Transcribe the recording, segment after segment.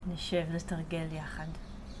נשב לתרגל יחד.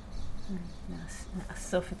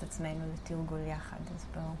 נאסוף את עצמנו לתרגול יחד. אז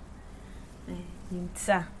בואו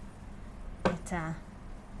נמצא את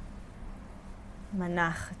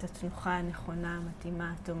המנח, את התנוחה הנכונה,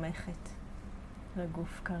 המתאימה, התומכת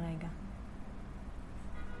לגוף כרגע.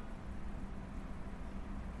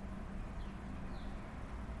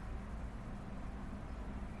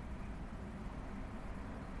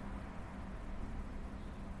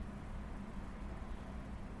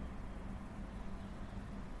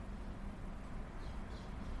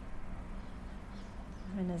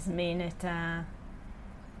 ונזמין את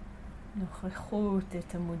הנוכחות,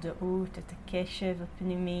 את המודעות, את הקשב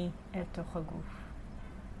הפנימי אל תוך הגוף.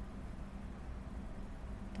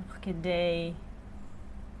 תוך כדי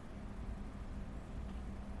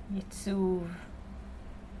ייצוב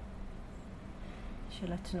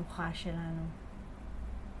של התנוחה שלנו.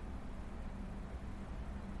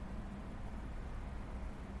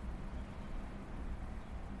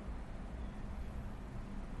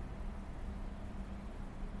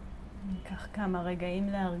 ניקח כמה רגעים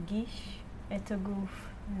להרגיש את הגוף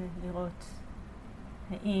ולראות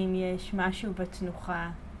האם יש משהו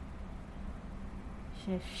בתנוחה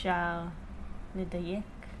שאפשר לדייק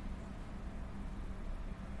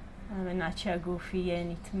על מנת שהגוף יהיה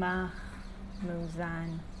נתמך, מאוזן,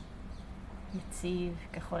 יציב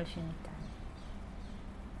ככל שניתן.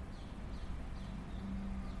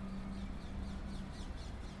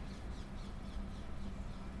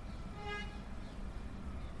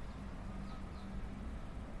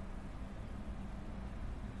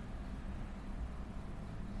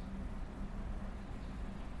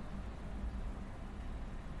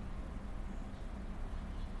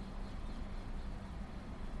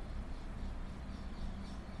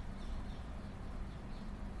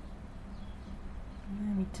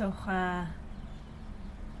 מתוך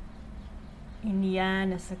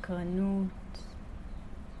העניין, הסקרנות,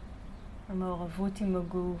 המעורבות עם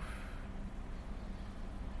הגוף,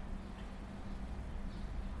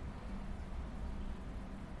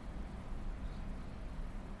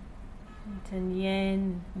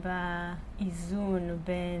 נתעניין באיזון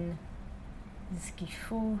בין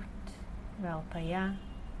זקיפות והרפיה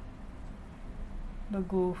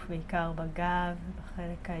בגוף, בעיקר בגב,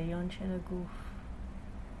 בחלק העליון של הגוף.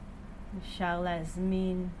 אפשר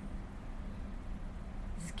להזמין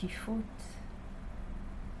זקיפות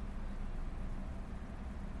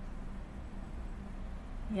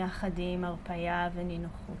יחד עם הרפיה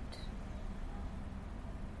ונינוחות.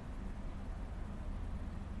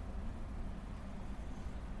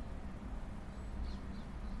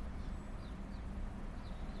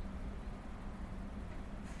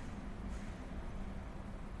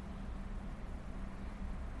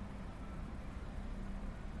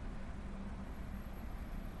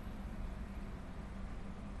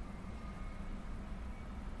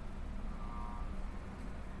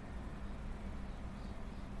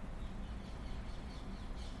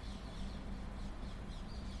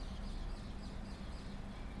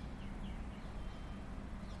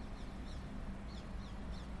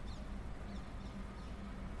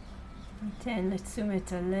 ניתן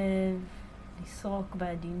לתשומת הלב לסרוק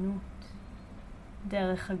בעדינות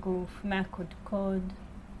דרך הגוף מהקודקוד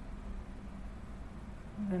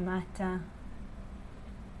ומטה.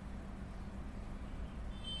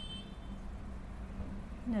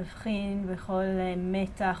 נבחין בכל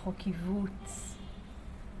מתח או קיבוץ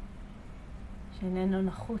שאיננו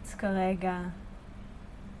נחוץ כרגע.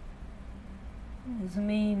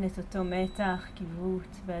 נזמין את אותו מתח,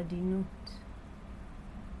 קיבוץ בעדינות.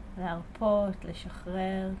 להרפות,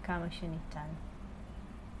 לשחרר כמה שניתן.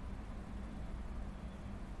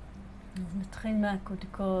 אז נתחיל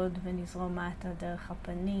מהקודקוד ונזרום מטה דרך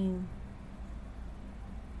הפנים.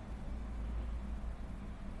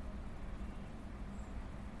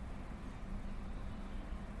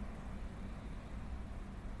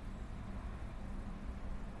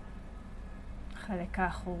 החלק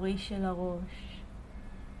האחורי של הראש.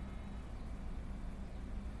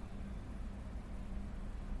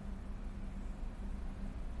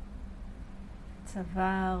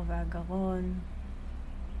 צוואר והגרון.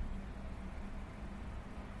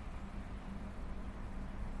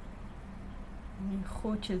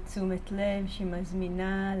 איכות של תשומת לב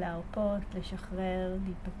שמזמינה להרפות, לשחרר,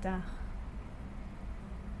 להיפתח.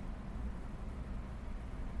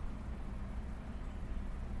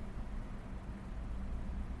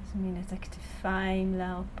 מזמין את הכתפיים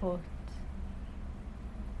להרפות.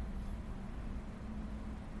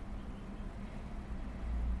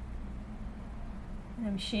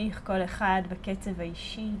 נמשיך כל אחד בקצב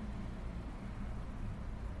האישי.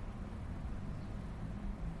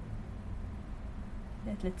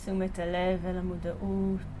 לתת לתשומת הלב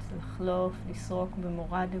ולמודעות לחלוף, לסרוק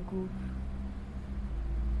במורד הגוף.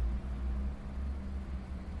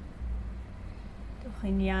 תוך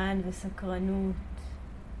עניין וסקרנות.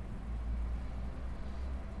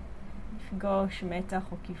 לפגוש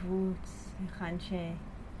מתח או קיבוץ, היכן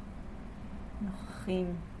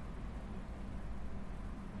שנוכחים.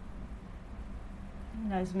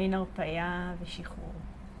 להזמין הרפאיה ושחרור.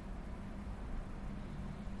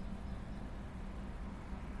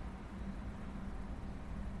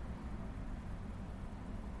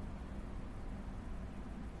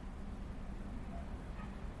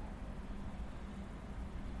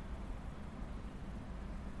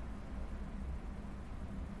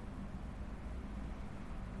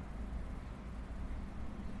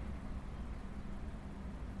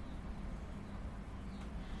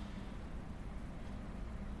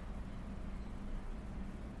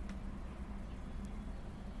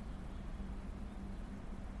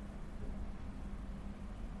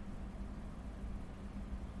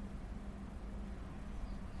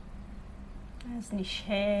 אז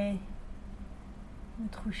נשהה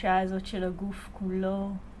בתחושה הזאת של הגוף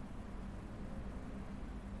כולו.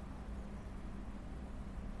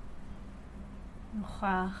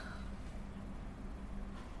 נוכח.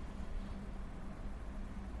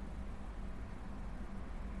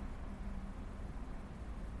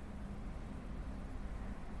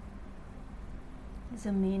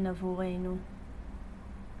 זמין עבורנו.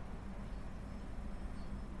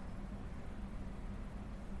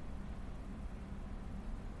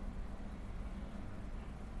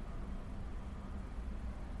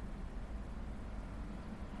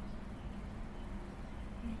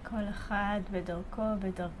 כל אחד בדרכו,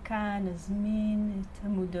 בדרכה, נזמין את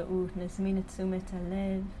המודעות, נזמין את תשומת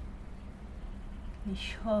הלב,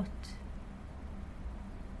 לשהות,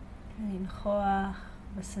 לנכוח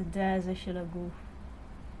בשדה הזה של הגוף.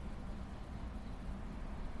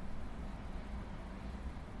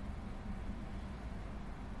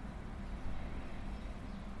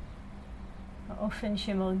 האופן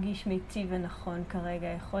שמרגיש מיטיב ונכון כרגע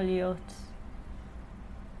יכול להיות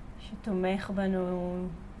שתומך בנו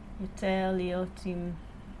יותר להיות עם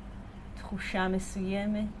תחושה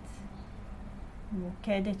מסוימת,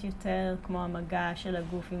 מוקדת יותר, כמו המגע של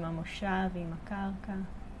הגוף עם המושב ועם הקרקע.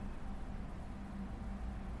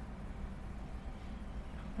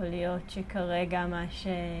 יכול להיות שכרגע מה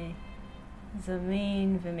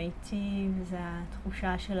שזמין ומיטיב זה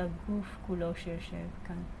התחושה של הגוף כולו שיושב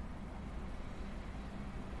כאן.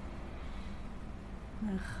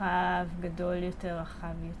 מרחב גדול יותר,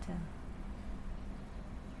 רחב יותר.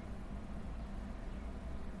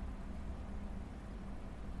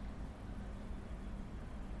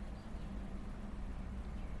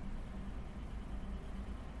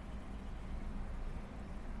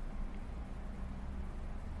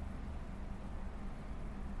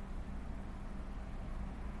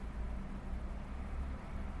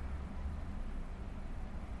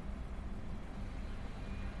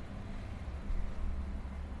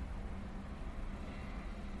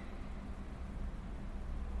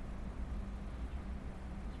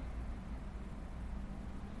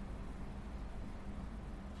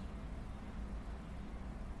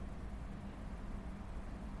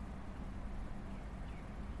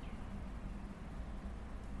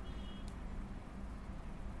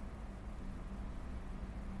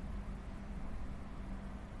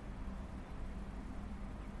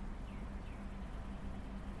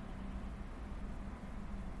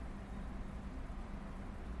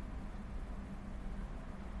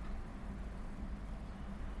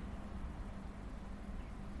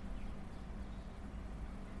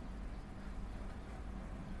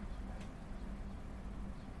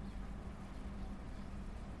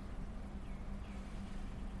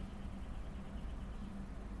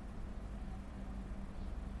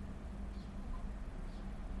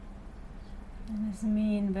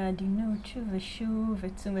 נזמין בעדינות שוב ושוב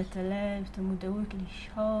את תשומת הלב, את המודעות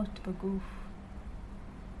לשהות בגוף.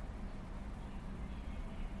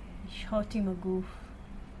 לשהות עם הגוף.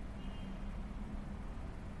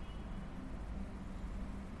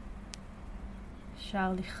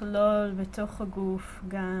 אפשר לכלול בתוך הגוף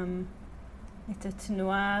גם את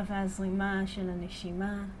התנועה והזרימה של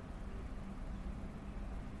הנשימה.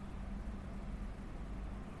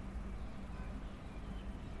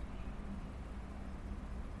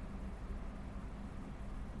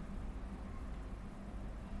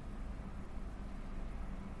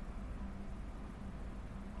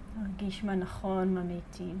 להרגיש מה נכון, מה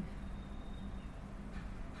מיטיב.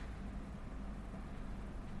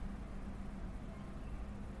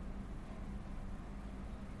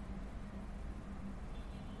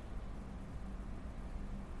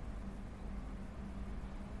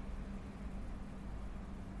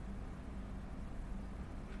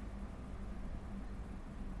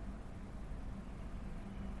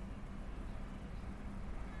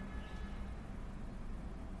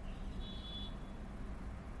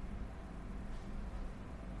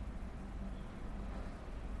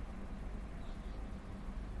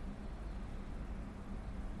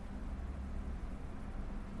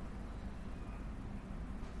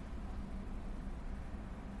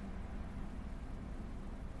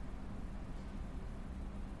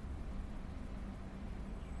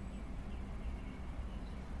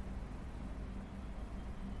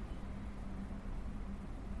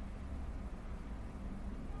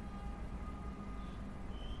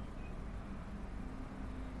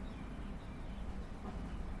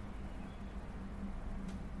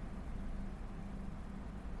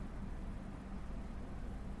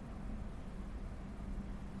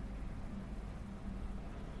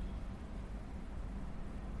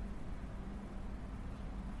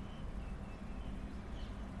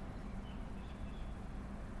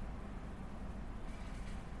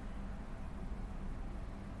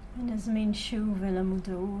 ונזמין שוב אל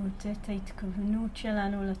המודעות את ההתכוונות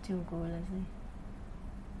שלנו לתרגול הזה.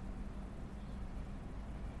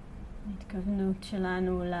 ההתכוונות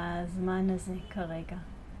שלנו לזמן הזה כרגע.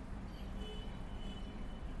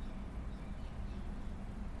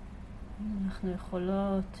 אנחנו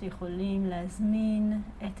יכולים להזמין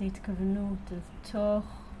את ההתכוונות אל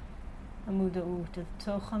תוך המודעות, אל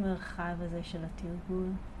תוך המרחב הזה של התרגול.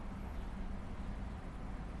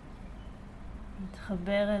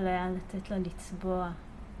 להתחבר אליה, לתת לה לצבוע.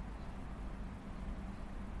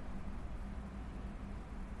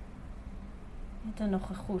 את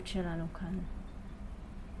הנוכחות שלנו כאן.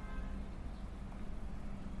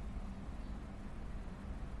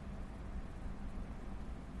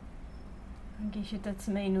 נרגיש את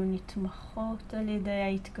עצמנו נתמכות על ידי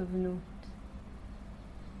ההתכוונות,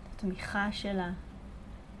 את התמיכה שלה.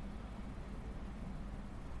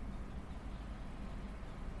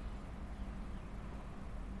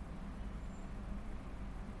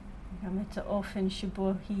 גם את האופן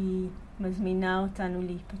שבו היא מזמינה אותנו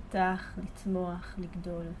להיפתח, לצמוח,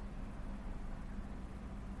 לגדול.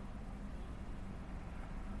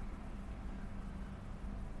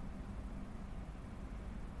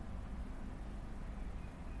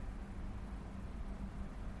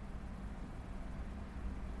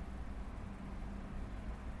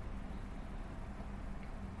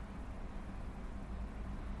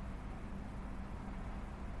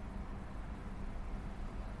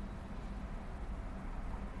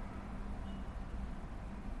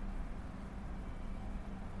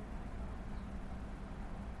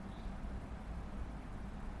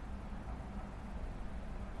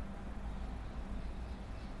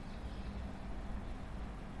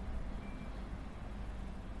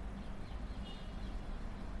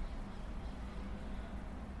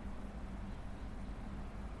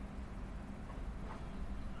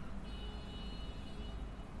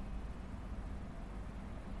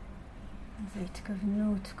 זו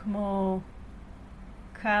התכוונות כמו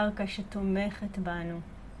קרקע שתומכת בנו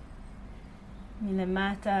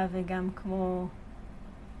מלמטה, וגם כמו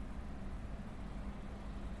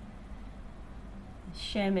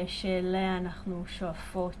שמש שאליה אנחנו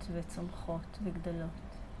שואפות וצומחות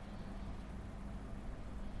וגדלות.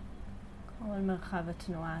 כל מרחב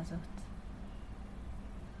התנועה הזאת.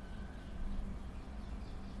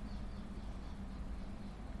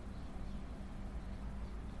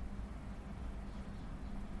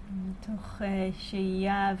 מתוך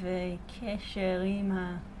שהייה וקשר עם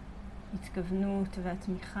ההתכוונות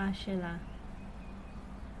והתמיכה שלה,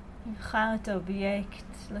 נבחר את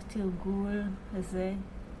האובייקט לתרגול הזה,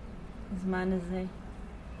 הזמן הזה.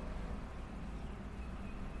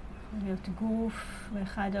 יכול להיות גוף,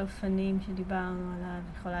 ואחד האופנים שדיברנו עליו,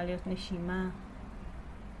 יכולה להיות נשימה,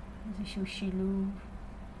 איזשהו שילוב.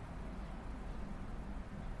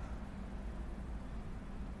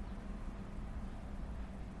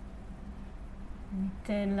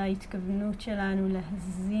 ניתן להתכוונות שלנו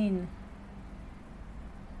להזין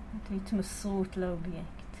את ההתמסרות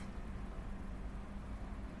לאובייקט.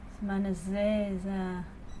 הזמן הזה זה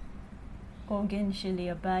העוגן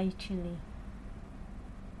שלי, הבית שלי.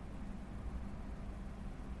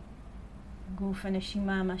 גוף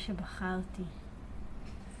הנשימה, מה שבחרתי.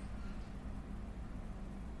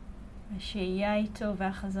 השהייה איתו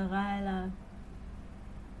והחזרה אליו,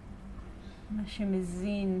 מה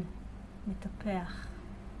שמזין, מטפח,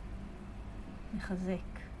 מחזק.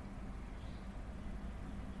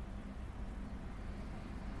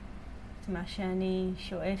 את מה שאני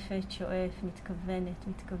שואפת, שואף,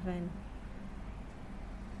 מתכוון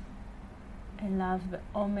אליו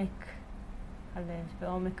בעומק הלב,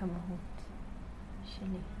 בעומק המהות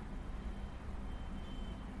שלי.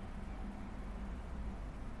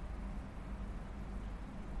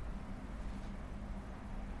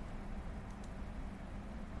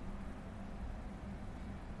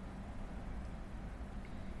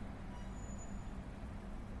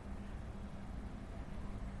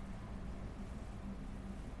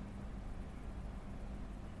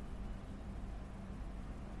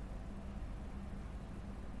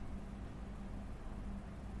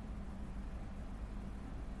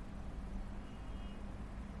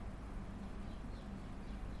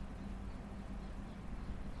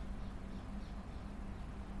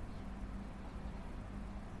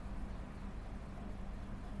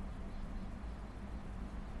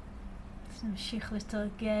 נמשיך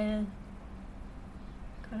לתרגל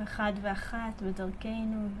כל אחד ואחת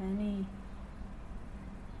בדרכנו, ואני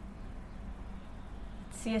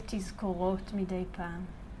אציע תזכורות מדי פעם.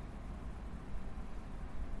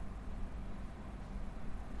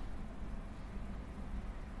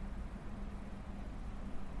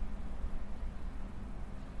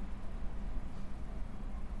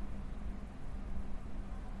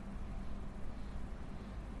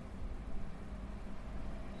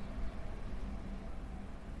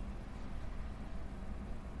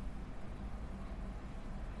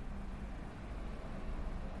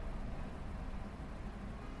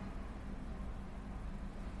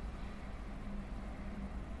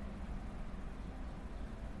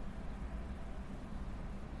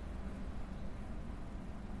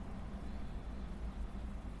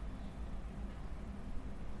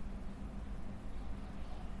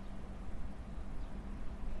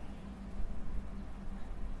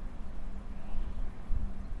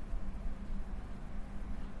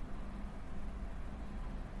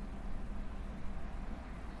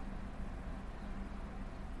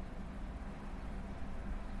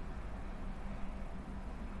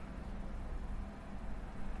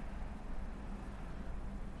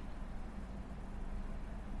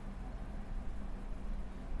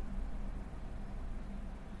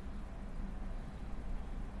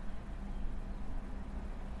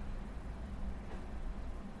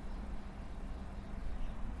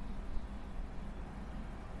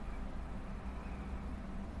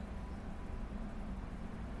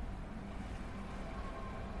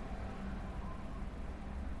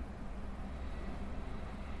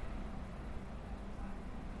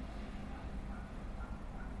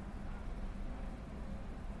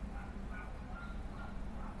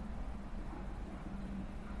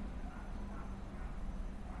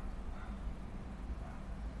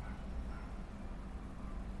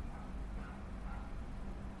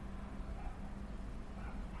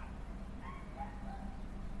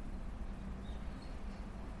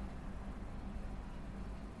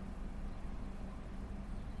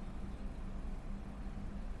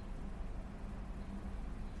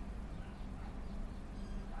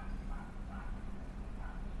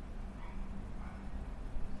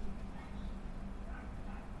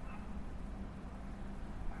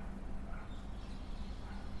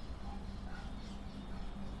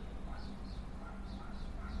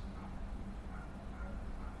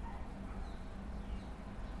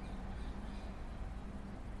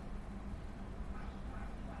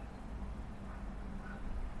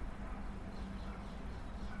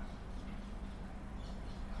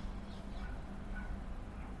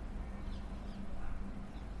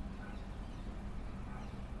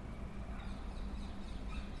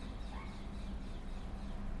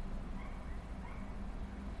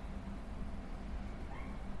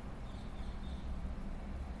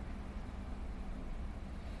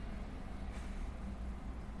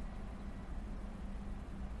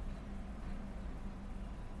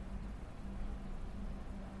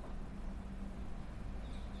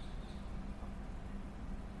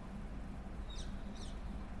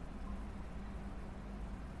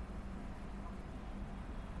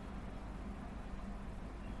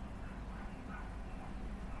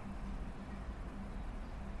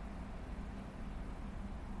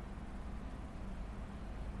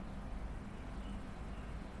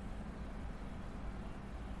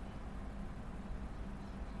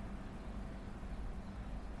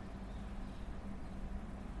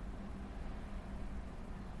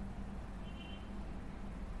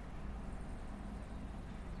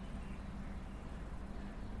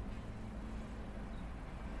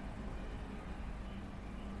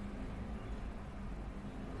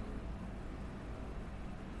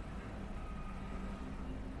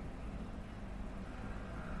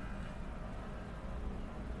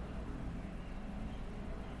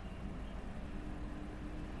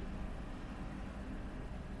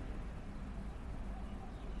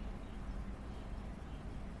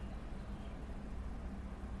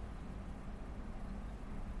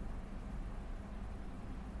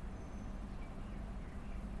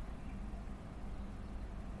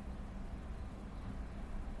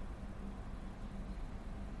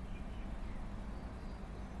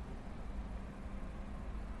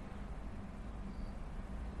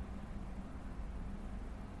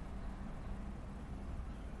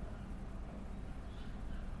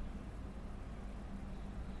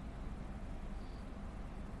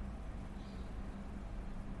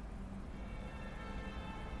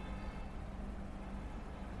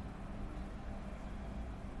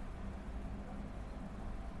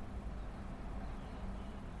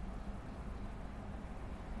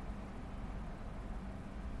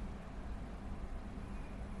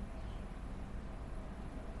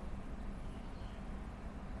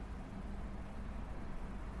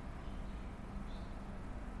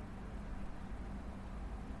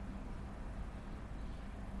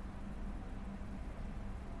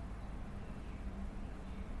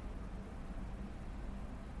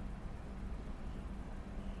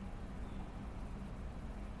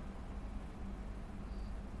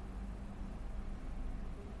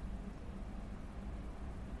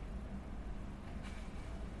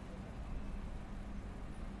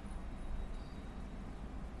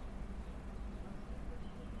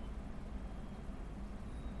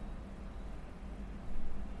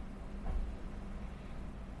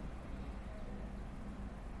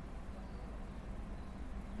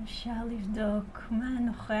 אפשר לבדוק מה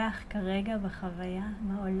נוכח כרגע בחוויה,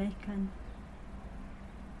 מה עולה כאן.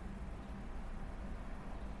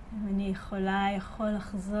 אם אני יכול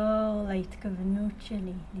לחזור להתכוונות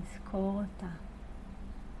שלי, לזכור אותה.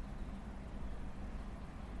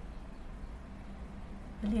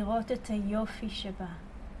 ולראות את היופי שבה.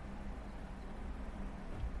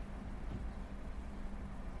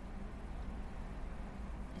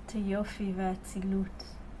 את היופי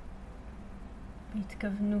והאצילות.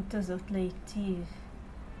 בהתכוונות הזאת להיטיב.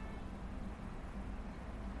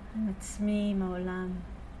 עם עצמי, עם העולם.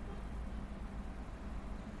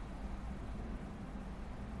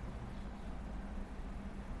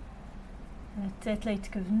 לתת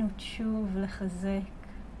להתכוונות שוב לחזק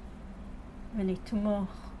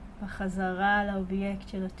ולתמוך בחזרה על האובייקט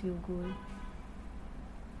של התרגול.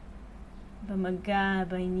 במגע,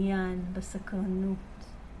 בעניין, בסקרנות,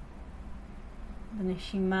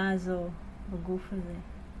 בנשימה הזו, בגוף הזה.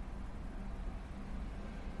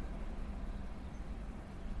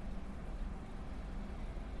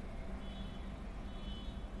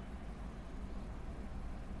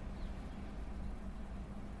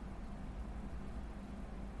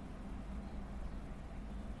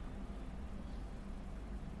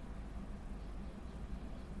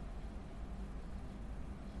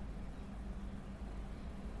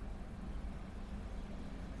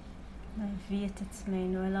 להביא את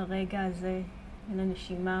עצמנו אל הרגע הזה, אל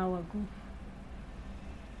הנשימה או הגוף.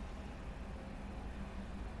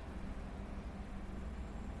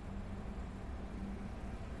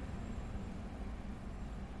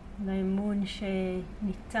 באמון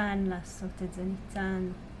שניתן לעשות את זה, ניתן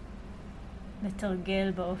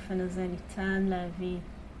לתרגל באופן הזה, ניתן להביא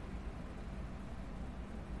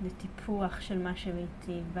לטיפוח של מה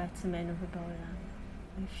שמיטיב בעצמנו ובעולם.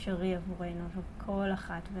 אפשרי עבורנו, עבור כל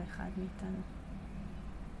אחת ואחד מאיתנו.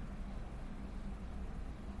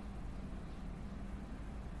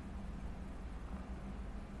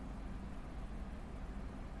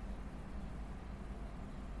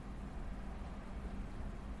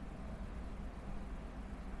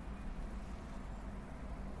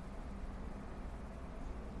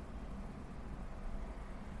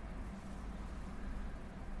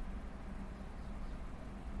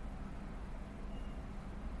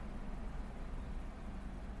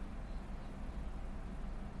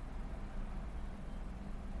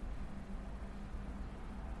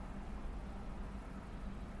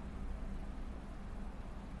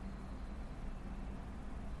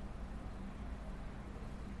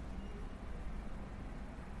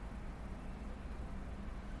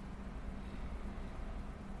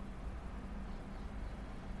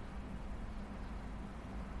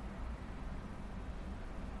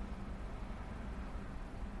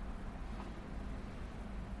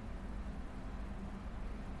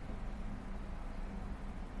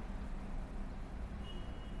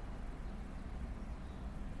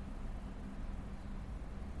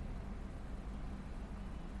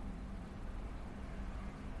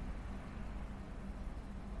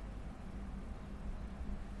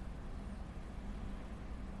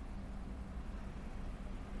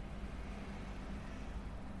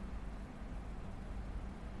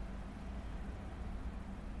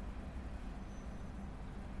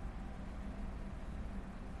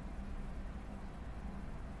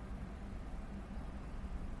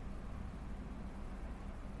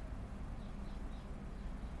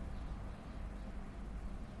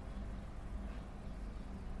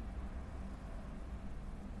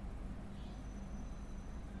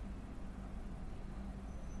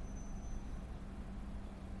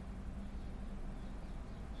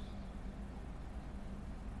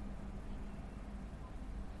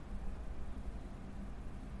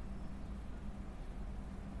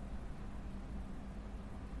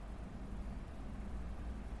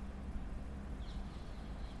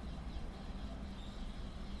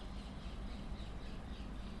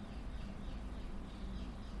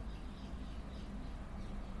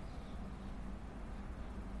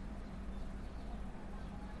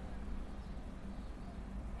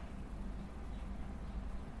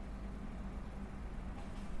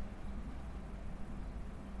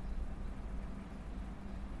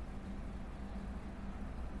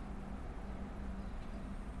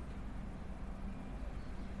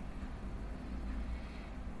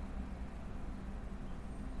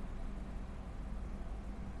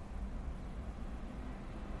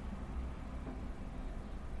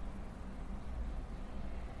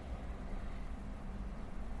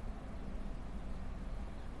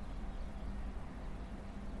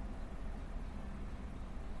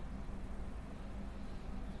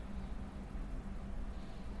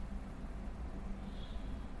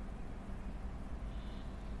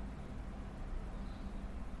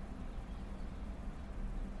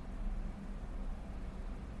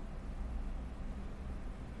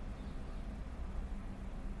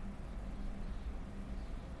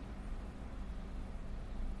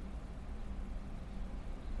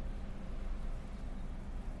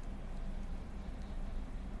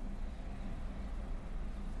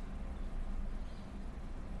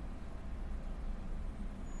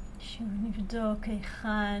 שוב נבדוק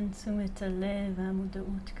היכן תשומת הלב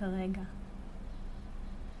והמודעות כרגע.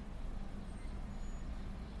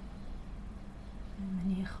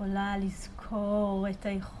 אני יכולה לזכור את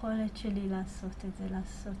היכולת שלי לעשות את זה,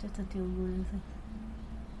 לעשות את התרגול הזה.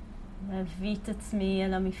 להביא את עצמי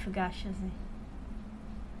אל המפגש הזה.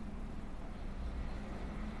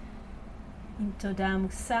 עם תודעה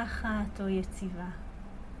מוסחת או יציבה.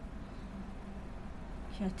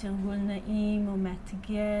 כשהתרגול נעים או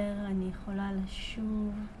מאתגר, אני יכולה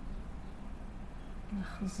לשוב,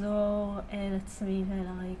 לחזור אל עצמי ואל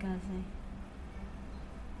הרגע הזה.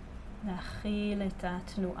 להכיל את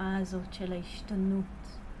התנועה הזאת של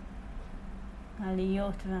ההשתנות,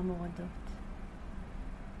 העליות והמורדות.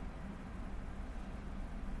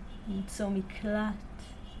 למצוא מקלט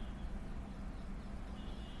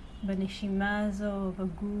בנשימה הזו,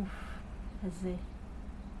 בגוף הזה,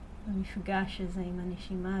 במפגש הזה עם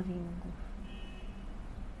הנשימה ועם הגוף.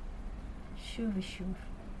 שוב ושוב.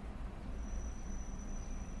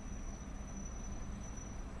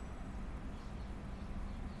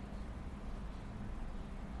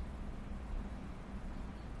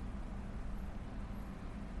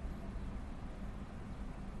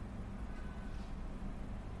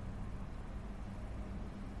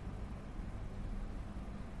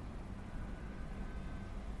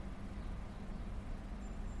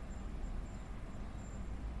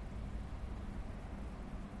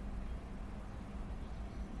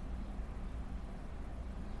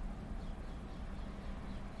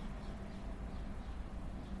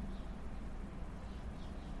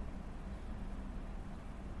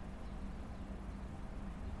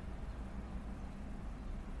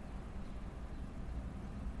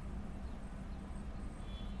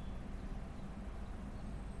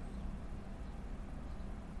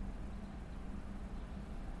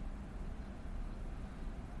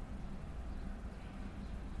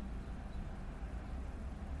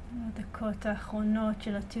 בדקות האחרונות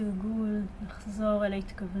של התרגול לחזור אל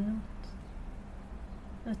ההתכוונות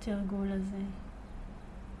לתרגול הזה.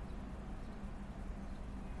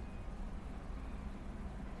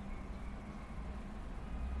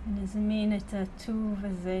 נזמין את הטוב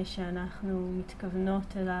הזה שאנחנו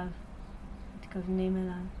מתכוונות אליו, מתכוונים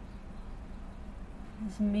אליו.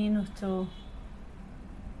 נזמין אותו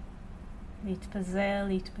להתפזר,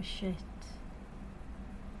 להתפשט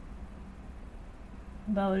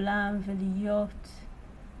בעולם ולהיות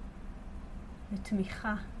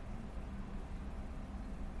בתמיכה.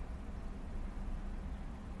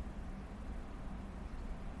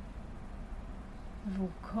 עבור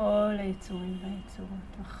כל היצורים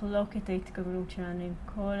והיצורות, לחלוק את ההתכוונות שלנו עם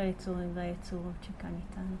כל היצורים והיצורות שכאן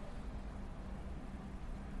איתנו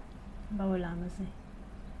בעולם הזה.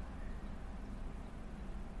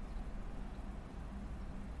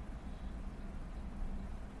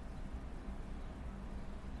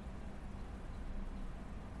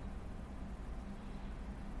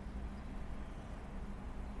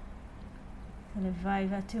 הלוואי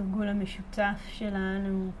והתרגול המשותף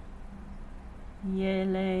שלנו יהיה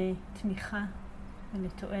לתמיכה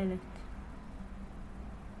ולתועלת,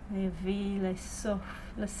 ויביא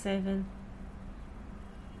לסוף לסבל,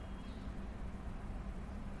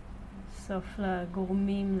 סוף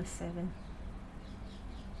לגורמים לסבל,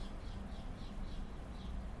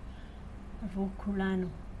 עבור כולנו,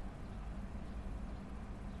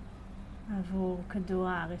 עבור כדור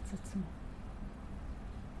הארץ עצמו.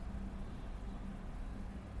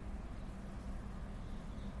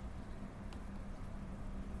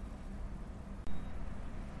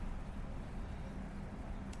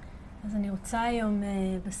 אז אני רוצה היום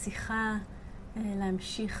בשיחה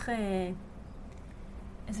להמשיך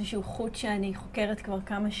איזשהו חוט שאני חוקרת כבר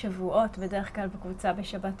כמה שבועות, בדרך כלל בקבוצה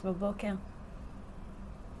בשבת בבוקר,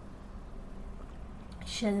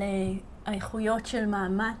 של האיכויות של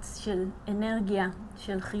מאמץ, של אנרגיה,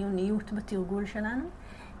 של חיוניות בתרגול שלנו,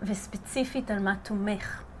 וספציפית על מה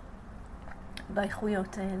תומך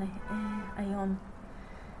באיכויות האלה היום.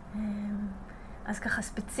 אז ככה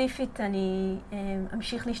ספציפית אני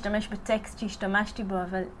אמשיך להשתמש בטקסט שהשתמשתי בו,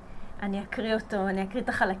 אבל אני אקריא אותו, אני אקריא את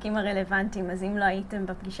החלקים הרלוונטיים, אז אם לא הייתם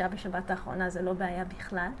בפגישה בשבת האחרונה זה לא בעיה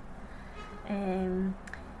בכלל.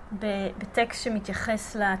 בטקסט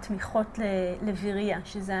שמתייחס לתמיכות לויריה,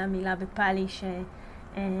 שזו המילה בפאלי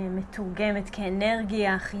שמתורגמת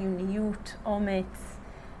כאנרגיה, חיוניות, אומץ,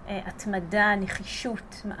 התמדה,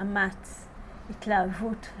 נחישות, מאמץ,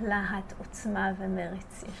 התלהבות, להט, עוצמה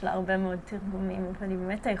ומרץ. יש לה הרבה מאוד תרגומים, אבל היא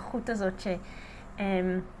באמת האיכות הזאת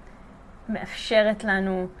שמאפשרת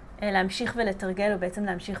לנו להמשיך ולתרגל, או בעצם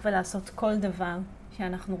להמשיך ולעשות כל דבר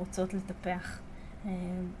שאנחנו רוצות לטפח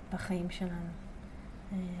בחיים שלנו.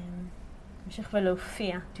 להמשיך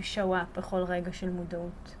ולהופיע, to show up בכל רגע של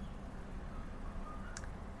מודעות.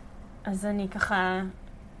 אז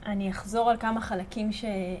אני אחזור על כמה חלקים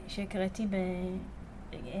שהקראתי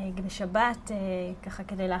בשבת, ככה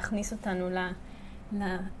כדי להכניס אותנו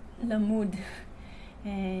למוד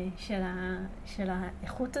של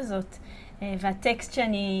האיכות הזאת. והטקסט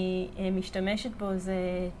שאני משתמשת בו זה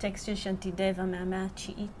טקסט של שנטידבה מהמאה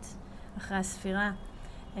התשיעית, אחרי הספירה,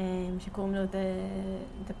 שקוראים לו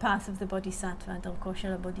The Path of the Bodhisattva, דרכו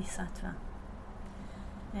של הבודיסטווה.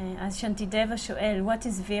 אז שנטידבה שואל, What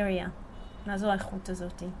is Virya? מה זו האיכות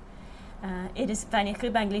הזאת? ואני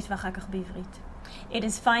אקריא באנגלית ואחר כך בעברית. It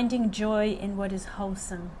is finding joy in what is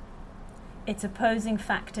wholesome. Its opposing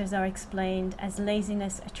factors are explained as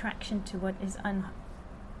laziness, attraction to what is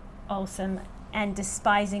unwholesome, and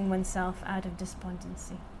despising oneself out of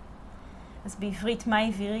despondency. אז בעברית,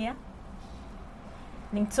 מהי ויריה?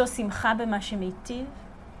 למצוא שמחה במה שמיטיב,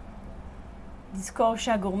 לזכור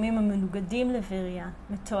שהגורמים המנוגדים לוויריה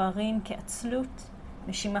מתוארים כעצלות,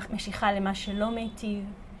 משיכה למה שלא מיטיב,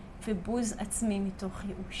 ובוז עצמי מתוך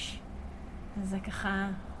ייאוש. אז זה ככה,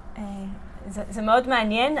 זה מאוד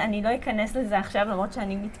מעניין, אני לא אכנס לזה עכשיו, למרות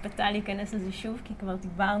שאני מתפתה להיכנס לזה שוב, כי כבר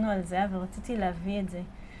דיברנו על זה, אבל רציתי להביא את זה.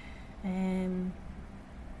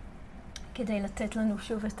 כדי לתת לנו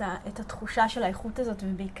שוב את התחושה של האיכות הזאת,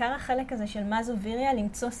 ובעיקר החלק הזה של מה זו ויריה,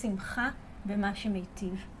 למצוא שמחה במה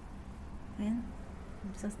שמיטיב. כן?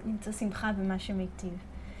 למצוא שמחה במה שמיטיב.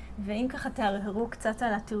 ואם ככה תהרהרו קצת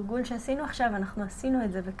על התרגול שעשינו עכשיו, אנחנו עשינו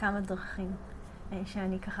את זה בכמה דרכים,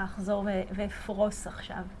 שאני ככה אחזור ואפרוס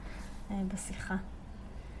עכשיו בשיחה.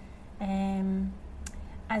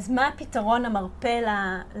 אז מה הפתרון המרפא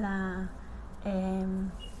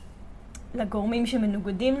לגורמים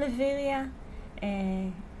שמנוגדים לוויריה?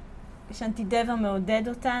 שנטידבה מעודד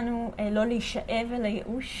אותנו לא להישאב אל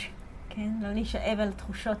הייאוש, כן? לא להישאב אל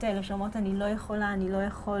התחושות האלה שאומרות אני לא יכולה, אני לא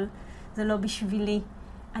יכול, זה לא בשבילי,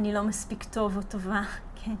 אני לא מספיק טוב או טובה,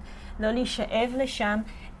 כן? לא להישאב לשם,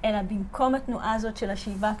 אלא במקום התנועה הזאת של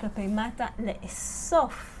השאיבה כלפי מטה,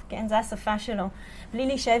 לאסוף, כן? זו השפה שלו. בלי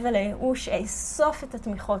להישאב אל הייאוש, אסוף את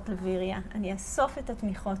התמיכות לוויריה. אני אסוף את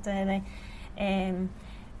התמיכות האלה,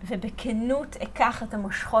 ובכנות אקח את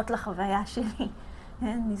המושכות לחוויה שלי.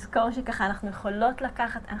 נזכור שככה אנחנו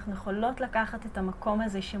יכולות לקחת את המקום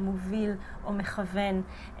הזה שמוביל או מכוון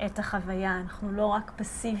את החוויה. אנחנו לא רק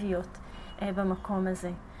פסיביות במקום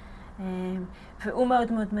הזה. והוא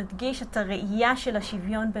מאוד מאוד מדגיש את הראייה של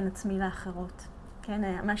השוויון בין עצמי לאחרות.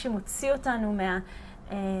 כן? מה שמוציא אותנו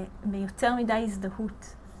מיותר מדי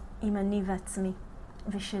הזדהות עם אני ועצמי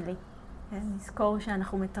ושלי. נזכור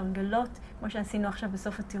שאנחנו מתרגלות, כמו שעשינו עכשיו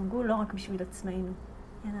בסוף התרגול, לא רק בשביל עצמנו,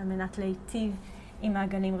 על מנת להיטיב עם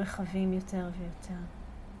מעגלים רחבים יותר ויותר.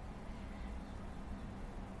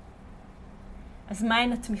 אז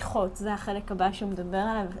מהן התמיכות? זה החלק הבא שהוא מדבר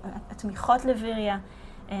עליו. התמיכות לוויריה,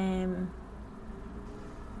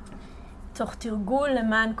 תוך תרגול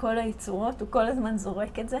למען כל היצורות, הוא כל הזמן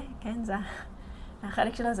זורק את זה, כן? זה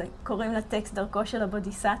החלק שלו, זה קוראים לטקסט דרכו של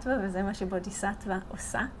הבודיסטווה, וזה מה שבודיסטווה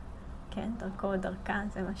עושה. כן, דרכו, דרכה,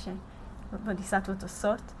 זה מה שבודיסטוות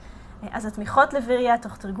עושות. אז התמיכות לוויריה,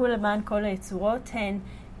 תוך תרגול למען כל היצורות, הן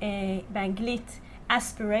באנגלית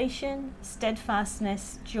aspiration,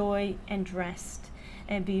 steadfastness, joy and rest.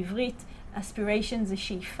 בעברית, aspiration זה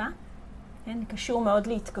שאיפה, כן, קשור מאוד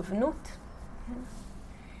להתכוונות.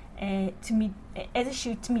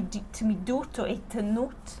 איזושהי תמידות או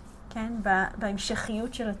איתנות, כן,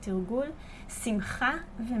 בהמשכיות של התרגול, שמחה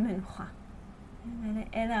ומנוחה.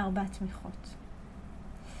 אלה 4 תמיכות.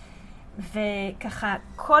 וככה,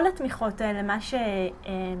 כל התמיכות האלה, מה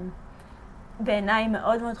שבעיניי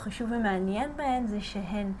מאוד מאוד חשוב ומעניין בהן, זה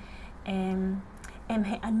שהן הם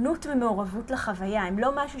הענות ומעורבות לחוויה. הם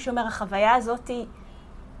לא משהו שאומר, החוויה הזאת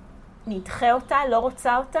נדחה אותה, לא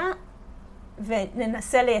רוצה אותה,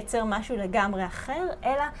 וננסה לייצר משהו לגמרי אחר,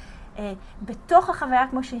 אלא בתוך החוויה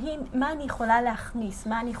כמו שהיא, מה אני יכולה להכניס,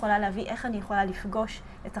 מה אני יכולה להביא, איך אני יכולה לפגוש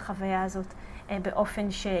את החוויה הזאת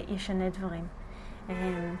באופן שישנה דברים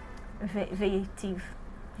וייטיב.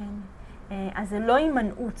 אז זה לא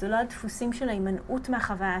הימנעות, זה לא הדפוסים של ההימנעות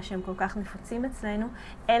מהחוויה שהם כל כך נפוצים אצלנו,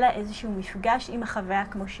 אלא איזשהו מפגש עם החוויה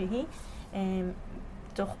כמו שהיא,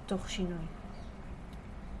 תוך שינוי.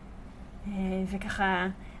 וככה,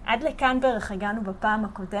 עד לכאן בערך הגענו בפעם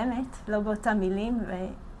הקודמת, לא באותה מילים,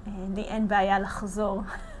 ולי אין בעיה לחזור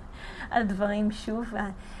על דברים שוב.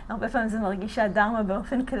 הרבה פעמים זה מרגיש שהדרמה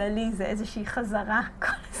באופן כללי זה איזושהי חזרה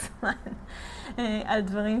כל הזמן על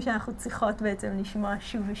דברים שאנחנו צריכות בעצם לשמוע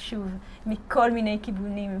שוב ושוב, מכל מיני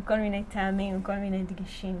כיוונים, מכל מיני טעמים, מכל מיני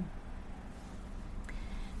דגשים.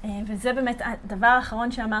 וזה באמת הדבר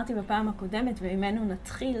האחרון שאמרתי בפעם הקודמת, וממנו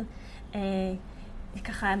נתחיל,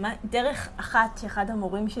 ככה, דרך אחת שאחד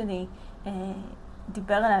המורים שלי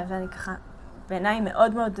דיבר עליי, ואני ככה, בעיניי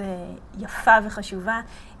מאוד מאוד יפה וחשובה,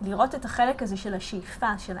 לראות את החלק הזה של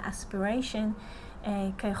השאיפה, של האספיריישן,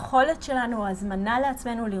 כיכולת שלנו, הזמנה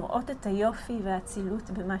לעצמנו לראות את היופי והאצילות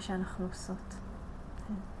במה שאנחנו עושות.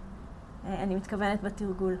 אני מתכוונת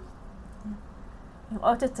בתרגול.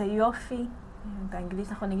 לראות את היופי, באנגלית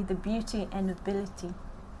אנחנו נגיד the beauty and ability,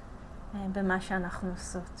 במה שאנחנו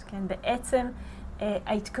עושות. כן? בעצם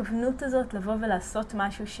ההתכוונות הזאת לבוא ולעשות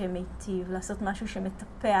משהו שמיטיב, לעשות משהו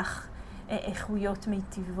שמטפח איכויות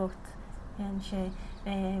מיטיבות, כן?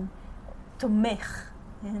 שתומך,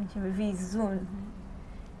 כן? שמביא איזון.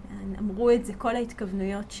 אמרו את זה כל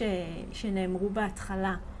ההתכוונויות שנאמרו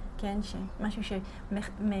בהתחלה, כן? שמשהו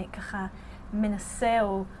שככה מנסה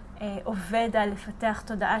או עובד על לפתח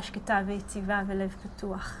תודעה שקטה ויציבה ולב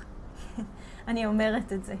פתוח. אני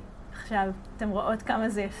אומרת את זה עכשיו, אתם רואות כמה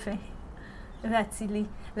זה יפה ואצילי,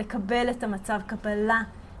 לקבל את המצב, קבלה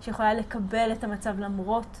שיכולה לקבל את המצב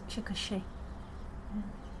למרות שקשה.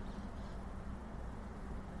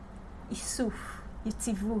 איסוף,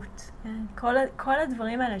 יציבות, כל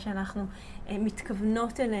הדברים האלה שאנחנו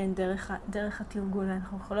מתכוונות אליהם דרך התרגול,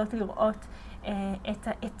 אנחנו יכולות לראות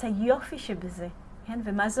את היופי שבזה, כן?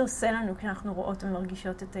 ומה זה עושה לנו כשאנחנו רואות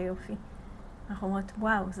ומרגישות את היופי. אנחנו אומרות,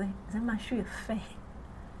 וואו, זה משהו יפה.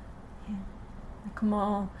 כן. זה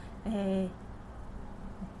כמו,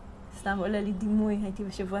 סתם עולה לי דימוי, הייתי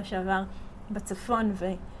בשבוע שעבר בצפון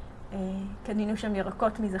וקנינו שם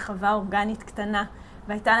ירקות מאיזו חווה אורגנית קטנה,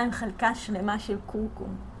 והייתה להם חלקה שלמה של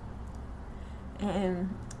קורקום.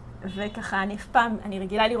 וככה, אני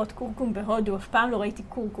רגילה לראות קורקום בהודו, אף פעם לא ראיתי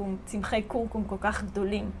קורקום, צמחי קורקום כל כך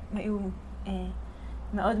גדולים, היו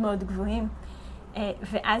מאוד מאוד גבוהים.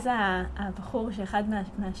 ואז הבחור שאחד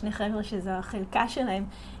מהשני חבר'ה שזו החלקה שלהם,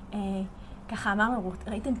 ככה אמר לו,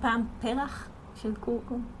 ראיתם פעם פרח של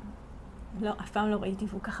קורקום? לא, אף פעם לא ראיתי,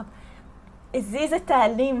 והוא ככה הזיז את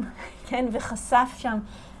העלים, כן, וחשף שם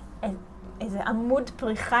איזה עמוד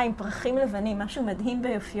פריחה עם פרחים לבנים, משהו מדהים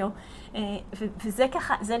ביופיו. וזה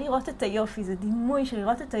ככה, זה לראות את היופי, זה דימוי של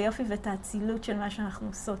לראות את היופי ואת האצילות של מה שאנחנו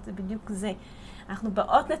עושות, זה בדיוק זה. אנחנו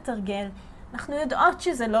באות לתרגל, אנחנו יודעות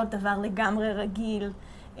שזה לא דבר לגמרי רגיל,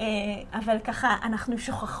 אבל ככה אנחנו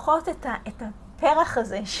שוכחות את הפרח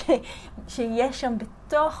הזה שיש שם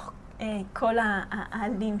בתוך כל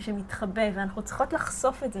העלים שמתחבא, ואנחנו צריכות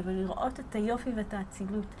לחשוף את זה ולראות את היופי ואת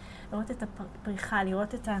האצילות, לראות את הפריחה,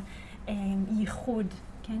 לראות את הייחוד,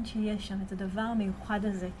 כן, שיש שם, את הדבר המיוחד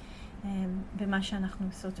הזה במה שאנחנו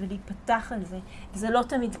עושות, ולהיפתח על זה. זה לא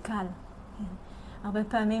תמיד קל. הרבה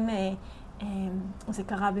פעמים זה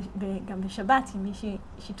קרה גם בשבת, עם מישהי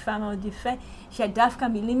שיתפה מאוד יפה, שדווקא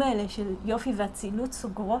המילים האלה של יופי והצילות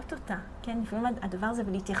סוגרות אותה, כן? לפעמים הדבר הזה,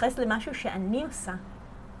 ולהתייחס למשהו שאני עושה,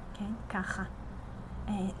 כן? ככה.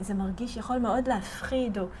 זה מרגיש יכול מאוד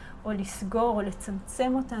להפחיד, או לסגור, או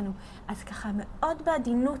לצמצם אותנו. אז ככה מאוד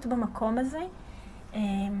בעדינות במקום הזה,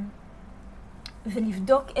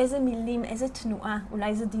 ולבדוק איזה מילים, איזה תנועה,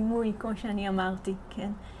 אולי זה דימוי, כמו שאני אמרתי,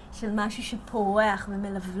 כן? של משהו שפורח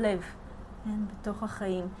ומלבלב. בתוך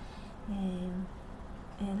החיים.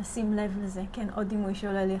 לשים לב לזה. כן, עוד דימוי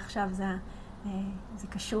שעולה לי עכשיו, זה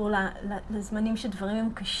קשור לזמנים שדברים הם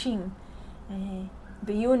קשים.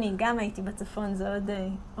 ביוני גם הייתי בצפון, זה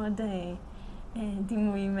עוד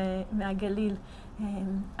דימוי מהגליל.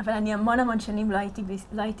 אבל אני המון שנים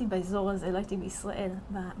לא הייתי באזור הזה, לא הייתי בישראל,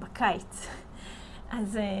 בקיץ.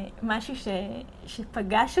 אז משהו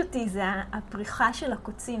שפגש אותי זה הפריחה של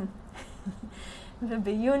הקוצים.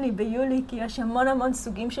 וביולי, כי יש המון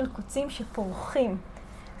סוגים של קוצים שפורחים,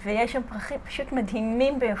 ויש שם פרחים פשוט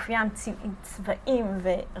מדהימים ביופיים, עם צבעים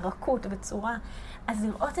ורקות וצורה. אז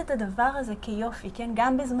לראות את הדבר הזה כיופי, כן?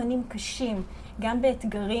 גם בזמנים קשים, גם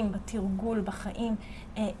באתגרים, בתרגול, בחיים,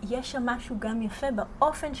 יש שם משהו גם יפה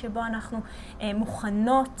באופן שבו אנחנו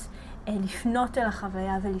מוכנות לפנות אל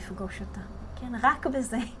החוויה ולפגוש אותה. כן? רק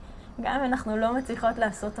בזה. גם אם אנחנו לא מצליחות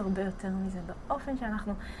לעשות הרבה יותר מזה, באופן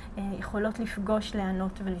שאנחנו יכולות לפגוש,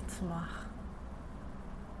 לענות ולצמוח.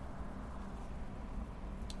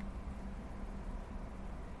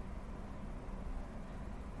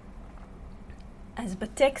 אז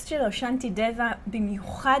בטקסט שלו, שנטי-דבה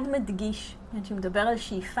במיוחד מדגיש, שמדבר על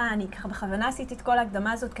שאיפה, אני ככה בכוונה עשיתי את כל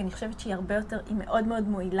ההקדמה הזאת, כי אני חושבת שהיא הרבה יותר, היא מאוד מאוד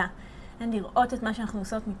מועילה. לראות את מה שאנחנו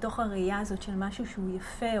עושות מתוך הראייה הזאת של משהו שהוא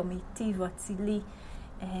יפה או מיטיב או אצילי.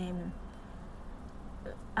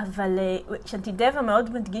 אבל שנטי-דבה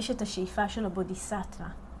מאוד מדגיש את השאיפה של הבודיסטווה,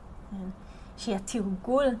 שהיא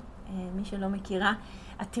התרגול, מי שלא מכירה,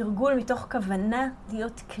 התרגול מתוך כוונה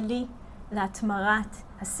להיות כלי להתמרת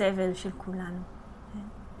הסבל של כולנו.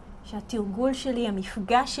 שהתרגול שלי,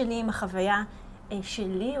 המפגש שלי עם החוויה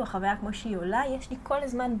שלי, או החוויה כמו שהיא עולה, יש לי כל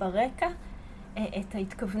הזמן ברקע את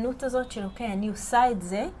ההתכוונות הזאת של, אוקיי, אני עושה את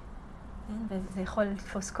זה, וזה יכול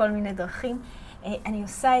לתפוס כל מיני דרכים, אני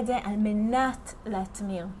עושה את זה על מנת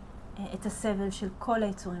להתמיר את הסבל של כל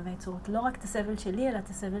היצורים והיצורות. לא רק את הסבל שלי, אלא את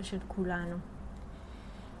הסבל של כולנו.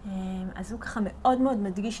 אז הוא ככה מאוד מאוד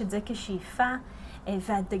מדגיש את זה כשאיפה,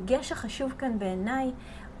 והדגש החשוב כאן בעיניי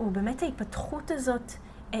הוא באמת ההתפתחות הזאת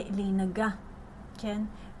להינגע, כן?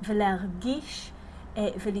 ולהרגיש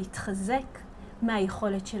ולהתחזק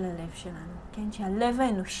מהיכולת של הלב שלנו, כן? שהלב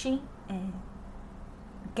האנושי,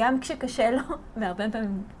 גם כשקשה לו, והרבה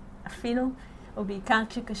פעמים אפילו, או בעיקר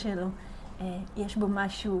כשקשה לו, יש בו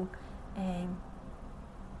משהו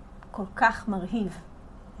כל כך מרהיב,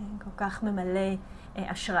 כל כך ממלא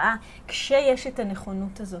השראה, כשיש את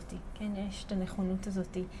הנכונות הזאת, כן? יש את הנכונות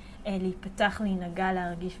הזאת להיפתח, להינגע,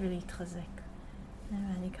 להרגיש ולהתחזק.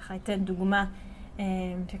 ואני ככה אתן דוגמה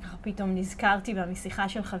שככה פתאום נזכרתי בה משיחה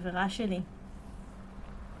של חברה שלי.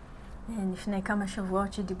 לפני כמה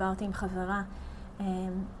שבועות שדיברתי עם חברה,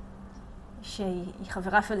 שהיא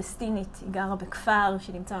חברה פלסטינית, היא גרה בכפר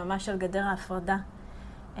שנמצא ממש על גדר ההפרדה.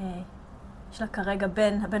 יש לה כרגע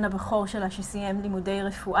הבן הבכור שלה שסיים לימודי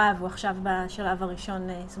רפואה, והוא עכשיו בשלב הראשון,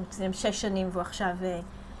 זאת אומרת, סיים 6 שנים, והוא עכשיו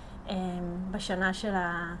בשנה של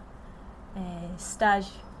הסטאז',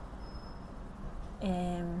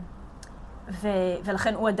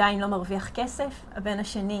 ולכן הוא עדיין לא מרוויח כסף. הבן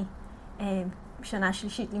השני, שנה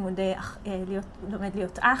שלישית לומד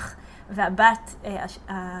להיות אח, והבת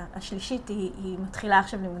השלישית היא מתחילה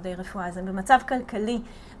עכשיו לימודי רפואה. אז הם במצב כלכלי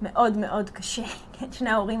מאוד מאוד קשה. שני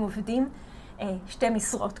ההורים עובדים, 2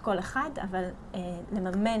 משרות כל אחד, אבל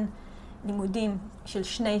לממן לימודים של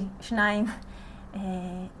שניים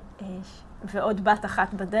ועוד בת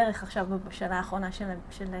אחת בדרך, עכשיו בשנה האחרונה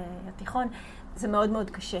של התיכון, זה מאוד מאוד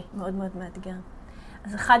קשה, מאוד מאוד מאתגר.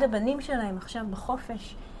 אז אחד הבנים שלהם עכשיו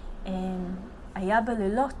בחופש, היה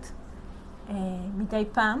בלילות מדי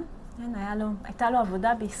פעם, הייתה לו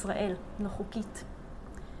עבודה בישראל, לא חוקית,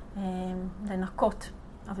 לנקות,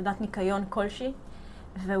 עבודת ניקיון כלשהי,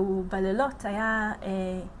 והוא בלילות היה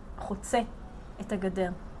חוצה את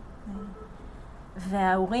הגדר.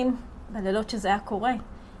 וההורים, בלילות שזה היה קורה,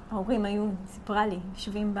 ההורים היו, סיפרה לי,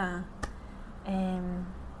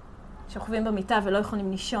 שוכבים במיטה ולא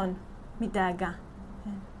יכולים לישון מדאגה.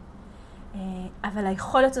 אבל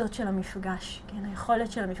היכולת הזאת של המפגש, כן,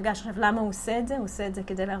 היכולת של המפגש, עכשיו למה הוא עושה את זה? הוא עושה את זה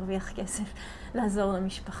כדי להרוויח כסף, לעזור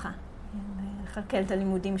למשפחה, לחלקל את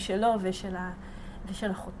הלימודים שלו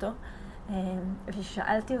ושל אחותו.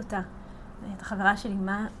 ושאלתי אותה, את החברה שלי,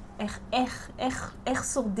 איך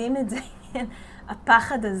שורדים את זה,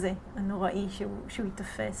 הפחד הזה הנוראי שהוא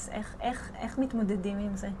יתפס, איך מתמודדים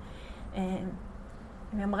עם זה?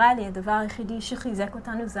 היא אמרה לי, הדבר היחידי שחיזק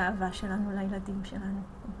אותנו זה האהבה שלנו לילדים שלנו.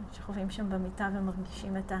 שחווים שם במיטה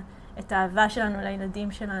ומרגישים את האהבה שלנו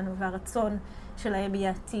לילדים שלנו, והרצון שלהם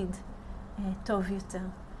יהיה עתיד טוב יותר.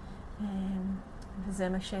 וזה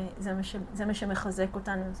מה שמחזק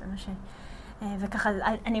אותנו, זה מה וככה,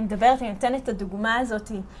 אני מדברת, אני נותנת את הדוגמה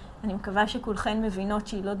הזאת, אני מקווה שכולכן מבינות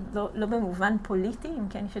שהיא לא במובן פוליטי, אם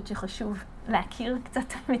כן, אני חושבת שחשוב להכיר קצת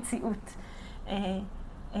את המציאות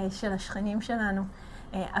של השכנים שלנו.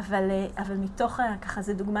 אבל מתוך, ככה,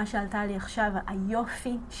 זו דוגמה שעלתה לי עכשיו,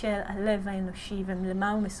 היופי של הלב האנושי,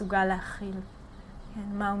 ולמה הוא מסוגל להכיל.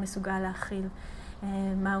 כן, מה הוא מסוגל להכיל,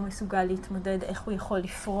 מה הוא מסוגל להתמודד, איך הוא יכול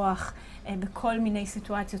לפרוח בכל מיני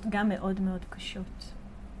סיטואציות, גם מאוד מאוד קשות.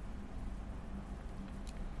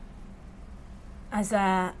 אז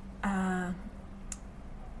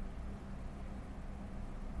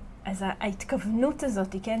ההתכוונות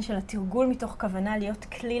הזאת, כן, של התרגול מתוך כוונה להיות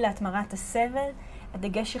כלי להתמרת הסבל,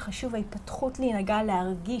 הדגש שחשוב, ההתפתחות להינגע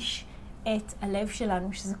להרגיש את הלב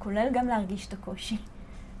שלנו, שזה כולל גם להרגיש את הקושי,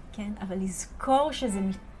 כן? אבל לזכור שזה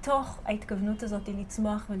מתוך ההתכוונות הזאת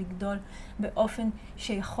לצמוח ולגדול באופן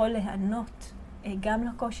שיכול להיענות גם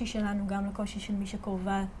לקושי שלנו, גם לקושי של מי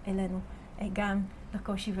שקרובה אלינו, גם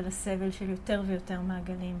לקושי ולסבל של יותר ויותר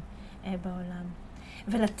מעגלים בעולם.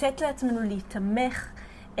 ולתת לעצמנו להתמך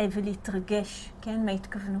ולהתרגש, כן,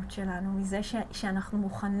 מההתכוונות שלנו, מזה שאנחנו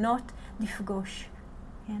מוכנות לפגוש,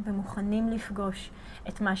 כן, ומוכנים לפגוש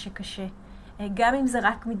את מה שקשה, גם אם זה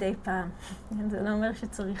רק מדי פעם. זה לא אומר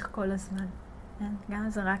שצריך כל הזמן, כן? גם אם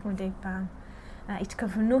זה רק מדי פעם.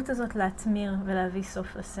 ההתכוונות הזאת להתמיר ולהביא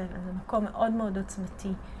סוף לסבל, זה מקום מאוד מאוד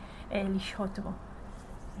עוצמתי לשהות בו.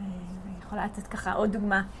 אני יכולה לתת ככה עוד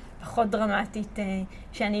דוגמה פחות דרמטית,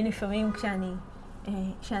 שאני לפעמים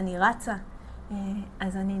כשאני רצה,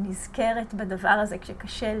 אז אני נזכרת בדבר הזה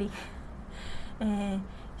כשקשה לי,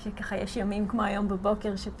 שככה יש ימים כמו היום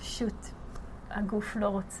בבוקר שפשוט הגוף לא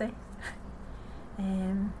רוצה,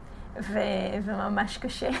 וממש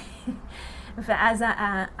קשה. ואז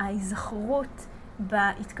ההיזכרות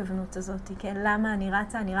בהתכוונות הזאת, כן? למה אני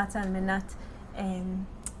רצה? אני רצה על מנת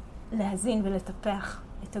להזין ולטפח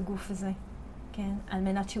את הגוף הזה, כן? על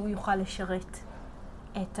מנת שהוא יוכל לשרת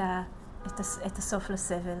את הסוף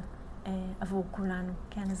לסבל עבור כולנו,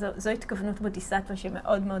 כן? זו התכוונות בודיסטווה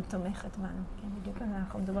שמאוד מאוד תומכת בנו, כן? בדיוק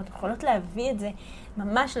אנחנו מדברות, יכולות להביא את זה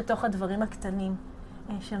ממש לתוך הדברים הקטנים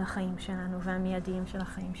של החיים שלנו והמיידיים של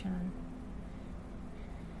החיים שלנו.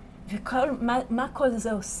 ומה כל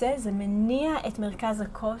זה עושה? זה מניע את מרכז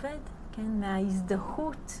הכובד, כן?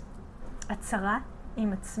 מההזדהות הצרה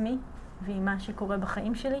עם עצמי ועם מה שקורה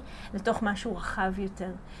בחיים שלי, לתוך משהו רחב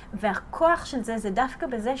יותר. והכוח של זה דווקא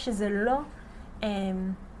בזה שזה לא,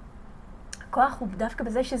 הכוח הוא דווקא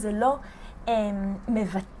בזה שזה לא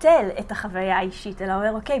מבטל את החוויה האישית, אלא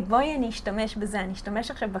אומר, אוקיי, בואי אני אשתמש בזה, אני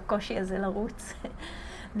אשתמש עכשיו בקושי הזה לרוץ,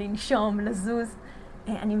 לנשום, לזוז.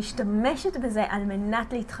 אני משתמשת בזה על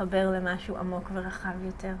מנת להתחבר למשהו עמוק ורחב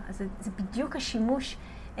יותר. אז זה בדיוק השימוש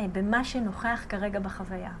במה שנוכח כרגע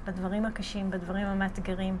בחוויה, בדברים הקשים, בדברים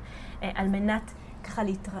המאתגרים, על מנת ככה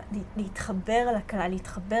להתחבר לכלל,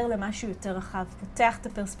 להתחבר למשהו יותר רחב, פותח את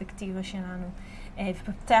הפרספקטיבה שלנו,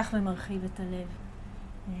 ופותח ומרחיב את הלב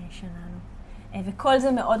שלנו. וכל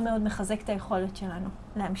זה מאוד מאוד מחזק את היכולת שלנו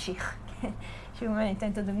להמשיך. שוב, אני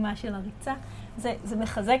אתן את הדוגמה של הריצה. זה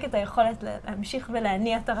מחזק את היכולת להמשיך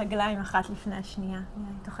ולהניע את הרגליים אחת לפני השנייה.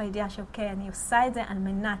 מתוך הידיעה שאוקיי, אני עושה את זה על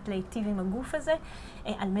מנת להיטיב עם הגוף הזה,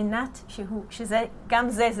 על מנת שזה, גם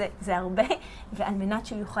זה הרבה, ועל מנת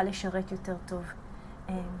שהוא יוכל לשרת יותר טוב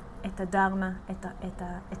את הדרמה,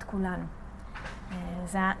 את כולנו.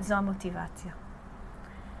 זו המוטיבציה.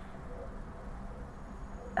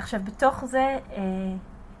 עכשיו, בתוך זה,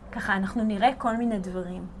 ככה, אנחנו נראה כל מיני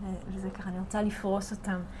דברים, וזה ככה, אני רוצה לפרוס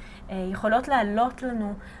אותם. יכולות לעלות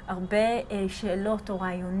לנו הרבה שאלות או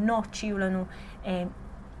רעיונות שיהיו לנו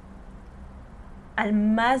על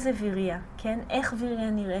מה זה ויריה, כן? איך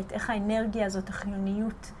ויריה נראית, איך האנרגיה הזאת,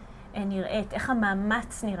 החיוניות נראית, איך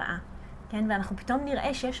המאמץ נראה, כן? ואנחנו פתאום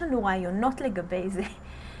נראה שיש לנו רעיונות לגבי זה,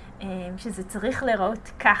 שזה צריך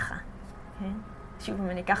להיראות ככה, כן? שוב, אם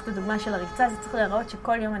אני אקח את הדוגמה של הריצה, זה צריך להיראות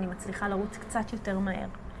שכל יום אני מצליחה לרוץ קצת יותר מהר.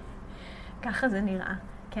 ככה זה נראה,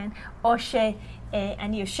 כן? או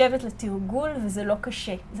שאני יושבת לתרגול וזה לא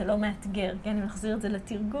קשה, זה לא מאתגר, כן? אני מחזיר את זה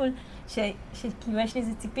לתרגול, שכאילו יש לי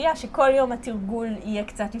איזו ציפייה שכל יום התרגול יהיה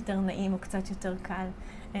קצת יותר נעים או קצת יותר קל,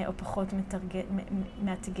 או פחות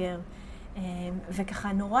מאתגר.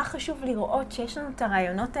 וככה נורא חשוב לראות שיש לנו את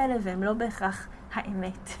הרעיונות האלה והם לא בהכרח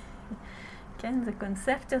האמת. כן? זה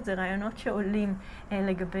קונספציות, זה רעיונות שעולים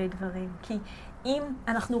לגבי דברים. כי אם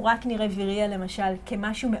אנחנו רק נראה ויריה למשל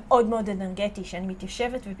כמשהו מאוד מאוד אנרגטי, שאני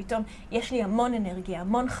מתיישבת ופתאום יש לי המון אנרגיה,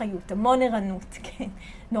 המון חיות, המון ערנות, כן?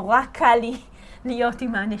 נורא קל לי להיות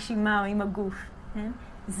עם הנשימה או עם הגוף, כן?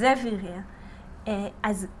 זה ויריה.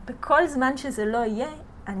 אז בכל זמן שזה לא יהיה,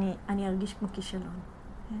 אני ארגיש כמו כישלון.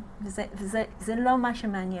 כן? וזה לא מה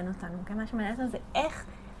שמעניין אותנו. כן? מה שמעניין אותנו זה איך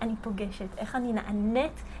אני פוגשת, איך אני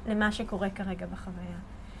נענית למה שקורה כרגע בחוויה.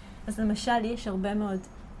 אז למשל, יש הרבה מאוד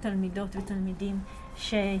תלמידות ותלמידים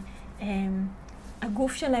שהגוף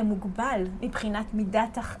שלהם מוגבל מבחינת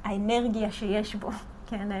מידת האנרגיה שיש בו,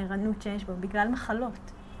 כן, הערנות שיש בו, בגלל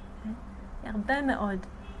מחלות. הרבה מאוד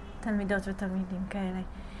תלמידות ותלמידים כאלה.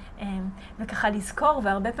 וככה לזכור,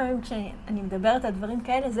 והרבה פעמים כשאני מדברת על דברים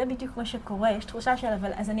כאלה, זה בדיוק מה שקורה, יש תחושה של,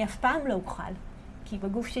 אבל אז אני אף פעם לא אוכל, כי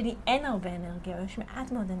בגוף שלי אין הרבה אנרגיה, יש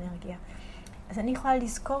מעט מאוד אנרגיה. אז אני יכולה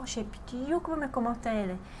לזכור שבדיוק במקומות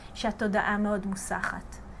האלה, שהתודעה מאוד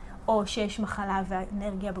מוסחת, או שיש מחלה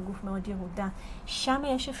והאנרגיה בגוף מאוד ירודה, שם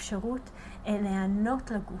יש אפשרות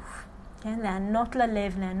לענות לגוף, כן? לענות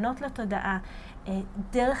ללב, לענות לתודעה,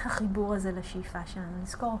 דרך החיבור הזה לשאיפה שלנו.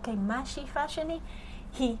 לזכור, אוקיי, מה השאיפה שלי?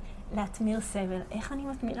 היא להתמיר סבל. איך אני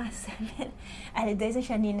מתמירה סבל? על ידי זה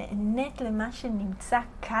שאני נהנית למה שנמצא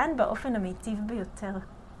כאן באופן המיטיב ביותר.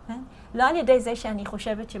 כן? לא על ידי זה שאני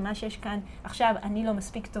חושבת שמה שיש כאן עכשיו אני לא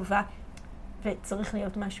מספיק טובה וצריך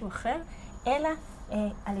להיות משהו אחר, אלא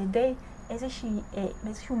על ידי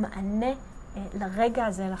איזשהו מענה לרגע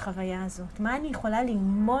הזה, לחוויה הזאת. מה אני יכולה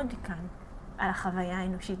ללמוד כאן על החוויה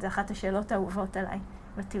האנושית? זו אחת השאלות האהובות עליי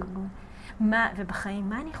בתרגול. ובחיים,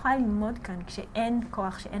 מה אני יכולה ללמוד כאן כשאין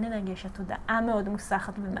כוח, כשאין אנרגיה, שהתודעה מאוד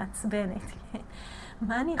מוסחת ומעצבנת?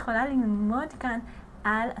 מה אני יכולה ללמוד כאן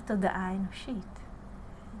על התודעה האנושית?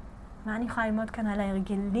 מה אני יכולה ללמוד כאן על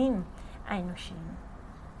ההרגלים האנושיים?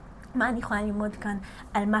 מה אני יכולה ללמוד כאן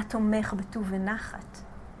על מה תומך בטוב ונחת?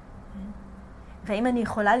 והאם אני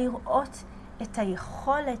יכולה לראות את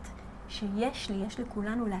היכולת שיש לי, יש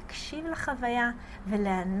לכולנו להקשיב לחוויה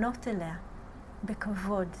ולענות אליה,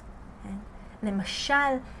 בכבוד. למשל,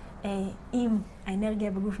 אם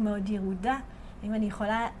האנרגיה בגוף מאוד ירודה, אם אני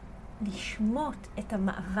יכולה לשמוט את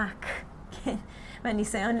המאבק, כן?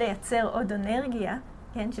 והניסיון לייצר עוד אנרגיה,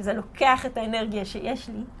 כן? שזה לוקח את האנרגיה שיש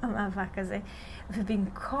לי, המאבק הזה,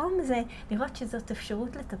 ובמקום זה לראות שזאת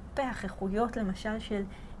אפשרות לטפח איכויות למשל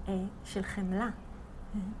של חמלה,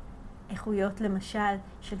 איכויות למשל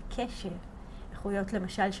של קשב, איכויות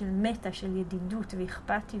למשל של מטה, של ידידות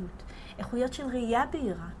ואכפתיות, איכויות של ראייה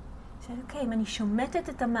בהירה. אוקיי, אם אני שומטת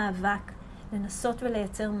את המאבק לנסות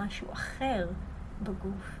ולייצר משהו אחר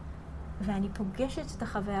בגוף, ואני פוגשת את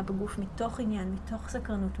החוויה בגוף מתוך עניין, מתוך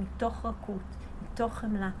סקרנות, מתוך רכות, מתוך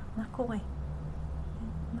חמלה, מה קורה?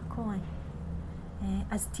 מה קורה?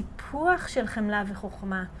 אז טיפוח של חמלה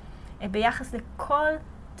וחוכמה ביחס לכל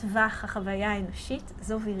טווח החוויה האנושית,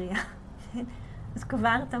 זו לויריה. אז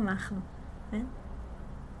כבר תמכנו.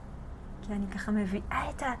 כי אני ככה מביאה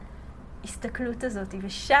את ההסתכלות הזאת,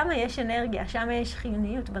 ושם יש אנרגיה, שם יש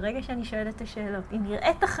חיוניות. ברגע שאני שואלת את השאלות, היא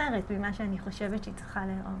נראית אחרת ממה שאני חושבת שהיא צריכה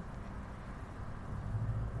להיראות.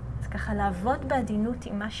 אז ככה לעבוד בעדינות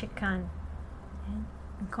עם מה שכאן,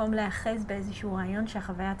 במקום להיאחז באיזשהו רעיון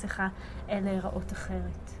שהחוויה צריכה להיראות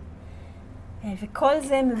אחרת. וכל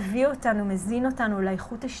זה מביא אותנו, מזין אותנו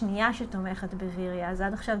לאיכות השנייה שתומכת בלויריה. אז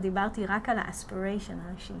עד עכשיו דיברתי רק על האספיריישן,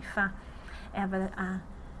 על השאיפה, אבל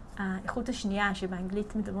האיכות השנייה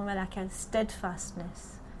שבאנגלית מדברים עליה כעל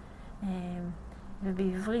steadfastness,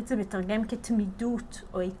 ובעברית זה מתרגם כתמידות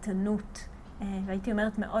או איתנות, והייתי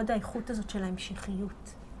אומרת מאוד האיכות הזאת של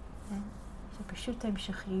ההמשכיות, שפשוט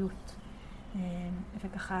ההמשכיות,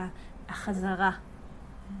 וככה החזרה,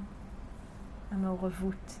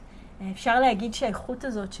 המעורבות. אפשר להגיד שהאיכות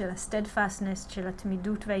הזאת של ה-steadfastness, של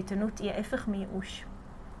התמידות והאיתנות, היא ההפך מייאוש.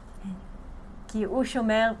 כי ייאוש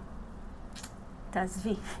אומר,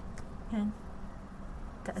 תעזבי, כן?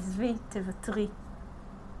 תעזבי, תוותרי.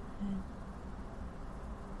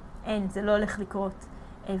 אין, זה לא הולך לקרות.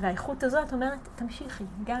 והאיכות הזאת אומרת, תמשיכי,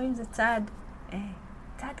 גם אם זה צעד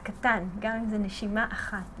קטן, גם אם זה נשימה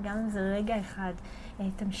אחת, גם אם זה רגע אחד,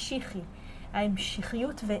 תמשיכי.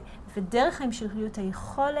 ההמשכיות ודרך ההמשכיות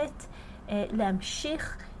היכולת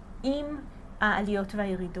להמשיך עם העליות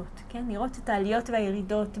והירידות, כן? לראות את העליות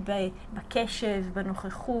והירידות בקשב,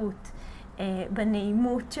 בנוכחות,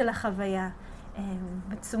 בנעימות של החוויה,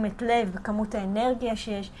 בתשומת לב, בכמות האנרגיה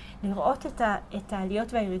שיש, לראות את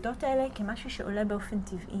העליות והירידות האלה כמשהו שעולה באופן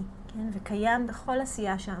טבעי, כן? וקיים בכל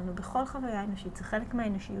עשייה שלנו, בכל חוויה אנושית, זה חלק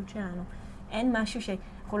מהאנושיות שלנו. אין משהו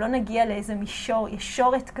שאנחנו לא נגיע לאיזה מישור,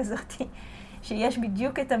 ישורת כזאת, שיש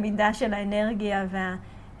בדיוק את המידה של האנרגיה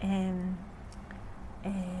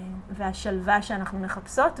והשלווה שאנחנו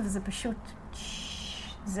מחפשות, וזה פשוט,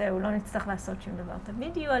 זהו, לא נצטרך לעשות שום דבר.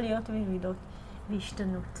 תמיד יהיו עליות וירידות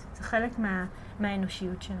והשתנות. זה חלק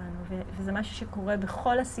מהאנושיות שלנו, וזה משהו שקורה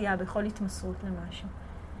בכל עשייה, בכל התמסרות למשהו.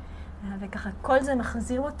 וככה, כל זה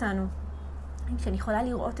מחזיר אותנו. כשאני יכולה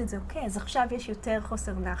לראות את זה, אוקיי, אז עכשיו יש יותר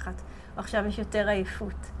חוסר נחת, או עכשיו יש יותר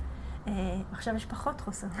עייפות, עכשיו יש פחות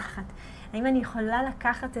חוסר נחת. האם אני יכולה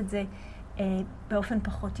לקחת את זה באופן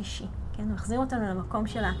פחות אישי? כן? מחזיר אותנו למקום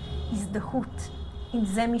של ההזדהות, אם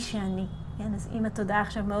זה מי שאני. כן? אז אם התודעה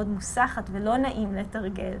עכשיו מאוד מוסחת ולא נעים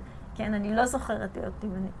לתרגל, כן? אני לא זוכרת להיות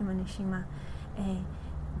עם הנשימה.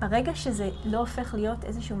 ברגע שזה לא הופך להיות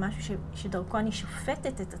איזשהו משהו שדרכו אני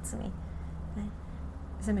שופטת את עצמי,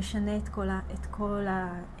 זה משנה את כל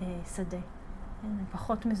השדה. אני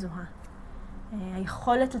פחות מזוהה.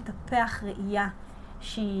 היכולת לטפח ראייה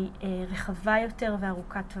שהיא רחבה יותר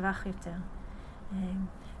וארוכת טווח יותר.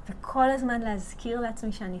 וכל הזמן להזכיר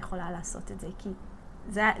לעצמי שאני יכולה לעשות את זה, כי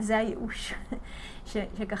זה הייאוש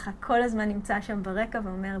שככה כל הזמן נמצא שם ברקע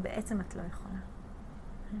ואומר, בעצם את לא יכולה.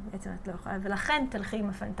 בעצם את לא יכולה. ולכן תלכי עם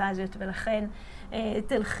הפנטזיות, ולכן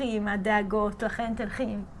תלכי עם הדאגות, לכן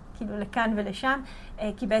תלכי כאילו לכאן ולשם,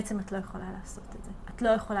 כי בעצם את לא יכולה לעשות את זה. את לא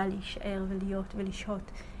יכולה להישאר ולהיות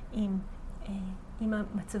ולשהות עם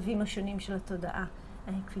המצבים השונים של התודעה,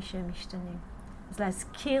 כפי שהם משתנים. אז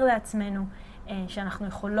להזכיר לעצמנו שאנחנו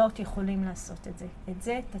יכולים לעשות את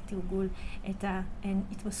זה. את התרגול, את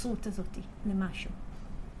ההתמסרות הזאת למשהו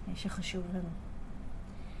שחשוב לנו.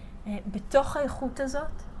 בתוך האיכות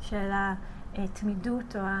הזאת של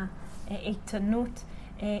התמידות או האיתנות,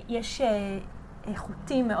 יש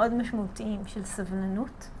איכותים מאוד משמעותיים של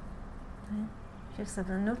סבלנות. של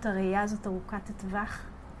סבלנות, הראייה הזאת ארוכת הטווח.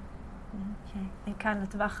 כאן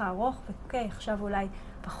לטווח הארוך, ואוקיי, עכשיו אולי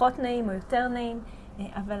פחות נעים או יותר נעים,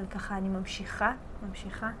 אבל ככה אני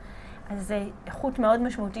ממשיכה. אז זה איכות מאוד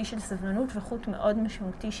משמעותי של סבלנות ואיכות מאוד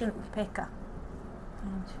משמעותי של אופקה.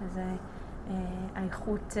 שזה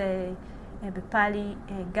האיכות בפאלי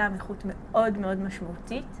גם איכות מאוד מאוד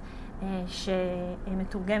משמעותית,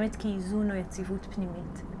 שמתורגמת כאיזון או יציבות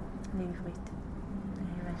פנימית לעברית.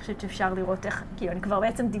 ואני חושבת שאפשר לראות איך, כאילו אני כבר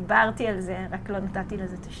בעצם דיברתי על זה, רק לא נתתי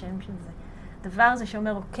לזה את השם של זה. הדבר הזה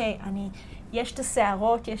שאומר, אוקיי, יש את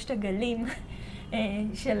השערות, יש את הגלים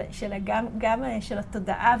גם של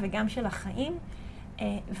התודעה וגם של החיים,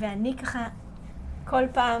 ואני ככה כל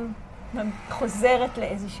פעם חוזרת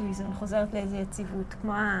לאיזשהו איזון, חוזרת לאיזו יציבות,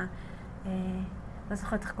 כמו לא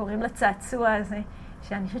זוכרת איך קוראים לצעצוע הזה,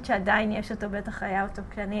 שאני חושבת שעדיין יש אותו, בטח היה אותו,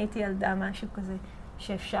 כשאני הייתי ילדה, משהו כזה,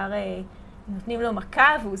 שאפשר, נותנים לו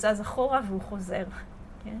מכה והוא זז אחורה והוא חוזר,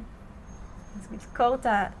 כן? אז לזכור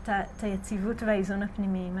את היציבות והאיזון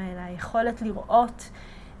הפנימיים האלה, היכולת לראות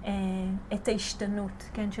את ההשתנות,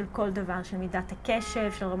 כן, של כל דבר, של מידת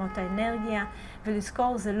הקשב, של רמות האנרגיה,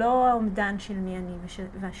 ולזכור, זה לא האומדן של מי אני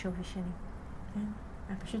והשווי שלי, כן?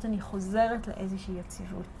 פשוט אני חוזרת לאיזושהי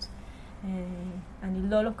יציבות. אני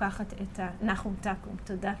לא לוקחת את הנחום תקום,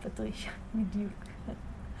 תודה פטרישה, בדיוק.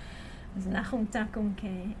 אז נחום תקום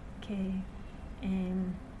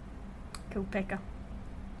כאופקה.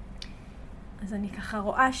 אז אני ככה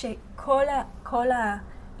רואה שכל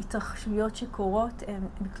ההתרחשויות שקורות הן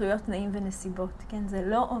תלויות תנאים ונסיבות, כן? זה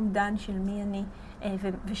לא אומדן של מי אני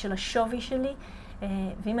ושל השווי שלי,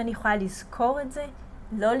 ואם אני יכולה לזכור את זה,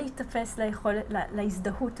 לא להתאפס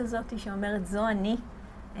להזדהות הזאת שאומרת זו אני,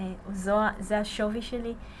 או זה השווי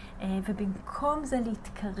שלי, ובמקום זה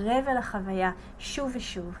להתקרב אל החוויה שוב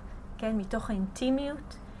ושוב, כן? מתוך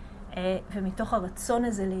האינטימיות ומתוך הרצון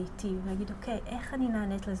הזה להיטיב, להגיד, אוקיי, איך אני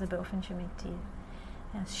נענית לזה באופן שמיטיב?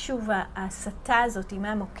 אז שוב, ההסתה הזאת היא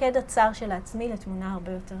מהמוקד הצר של עצמי לתמונה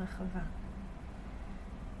הרבה יותר רחבה.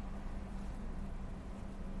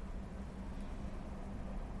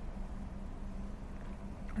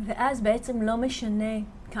 ואז בעצם לא משנה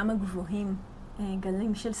כמה גבוהים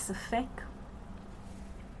גלים של ספק,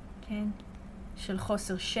 כן? של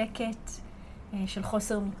חוסר שקט, של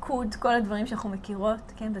חוסר מיקוד, כל הדברים שאנחנו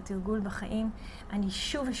מכירות, כן? בתרגול בחיים. אני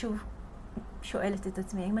שוב ושוב שואלת את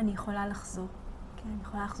עצמי, האם אני יכולה לחזור? כן? אני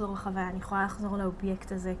יכולה לחזור לחוויה, אני יכולה לחזור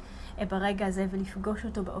לאובייקט הזה, ברגע הזה, ולפגוש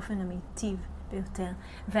אותו באופן המיטיב ביותר.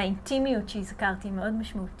 והאינטימיות שהזכרתי היא מאוד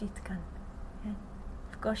משמעותית כאן. כן?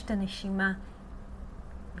 לפגוש את הנשימה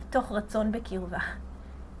מתוך רצון בקרבה.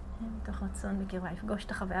 מתוך רצון בקרבה, לפגוש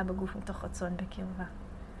את החוויה בגוף מתוך רצון בקרבה.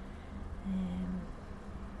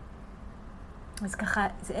 אז ככה,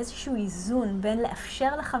 זה איזשהו איזון בין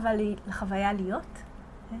לאפשר לחוויה להיות,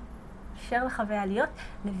 לאפשר לחוויה להיות,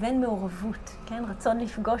 לבין מעורבות, כן? רצון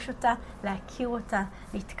לפגוש אותה, להכיר אותה,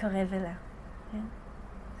 להתקרב אליה. כן?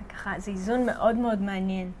 זה ככה, זה איזון מאוד מאוד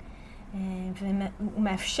מעניין, והוא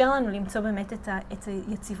מאפשר לנו למצוא באמת את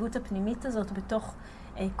היציבות הפנימית הזאת בתוך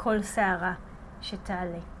כל שערה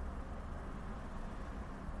שתעלה.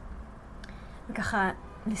 וככה,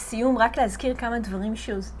 לסיום, רק להזכיר כמה דברים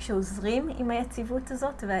שעוזרים עם היציבות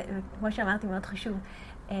הזאת, וכמו שאמרתי, מאוד חשוב,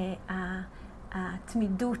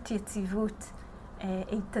 התמידות, יציבות,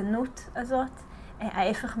 איתנות הזאת,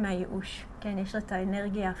 ההפך מהייאוש. כן, יש לה את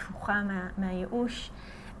האנרגיה ההפוכה מהייאוש.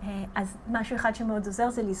 אז משהו אחד שמאוד עוזר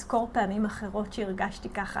זה לזכור פעמים אחרות שהרגשתי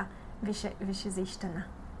ככה ושזה השתנה.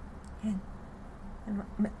 כן.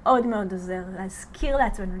 מאוד מאוד עוזר להזכיר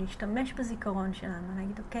לעצמנו, להשתמש בזיכרון שלנו,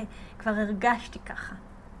 להגיד, אוקיי, כבר הרגשתי ככה,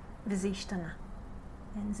 וזה השתנה.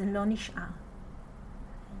 זה לא נשאר.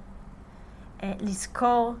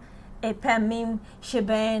 לזכור פעמים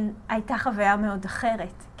שבהן הייתה חוויה מאוד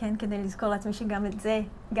אחרת, כן? כדי לזכור לעצמי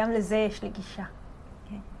שגם לזה יש לי גישה.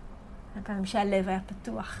 כן? הפעמים שהלב היה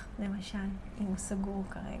פתוח, למשל, אם הוא סגור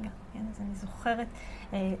כרגע. כן? אז אני זוכרת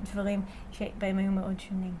דברים שבהם היו מאוד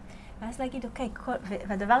שונים. ואז להגיד, אוקיי,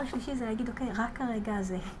 והדבר השלישי זה להגיד, אוקיי, רק הרגע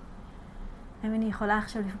הזה. אם אני יכולה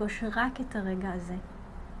עכשיו לפגוש רק את הרגע הזה,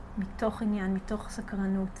 מתוך עניין, מתוך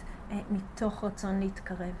סקרנות, מתוך רצון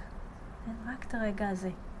להתקרב. רק את הרגע הזה,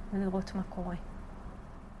 ולראות מה קורה.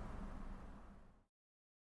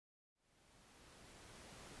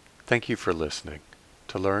 Thank you for listening.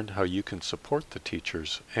 To learn how you can support the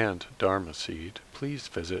teachers and Dharma Seed, please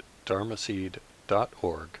visit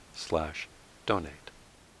dharmaseed.org/donate.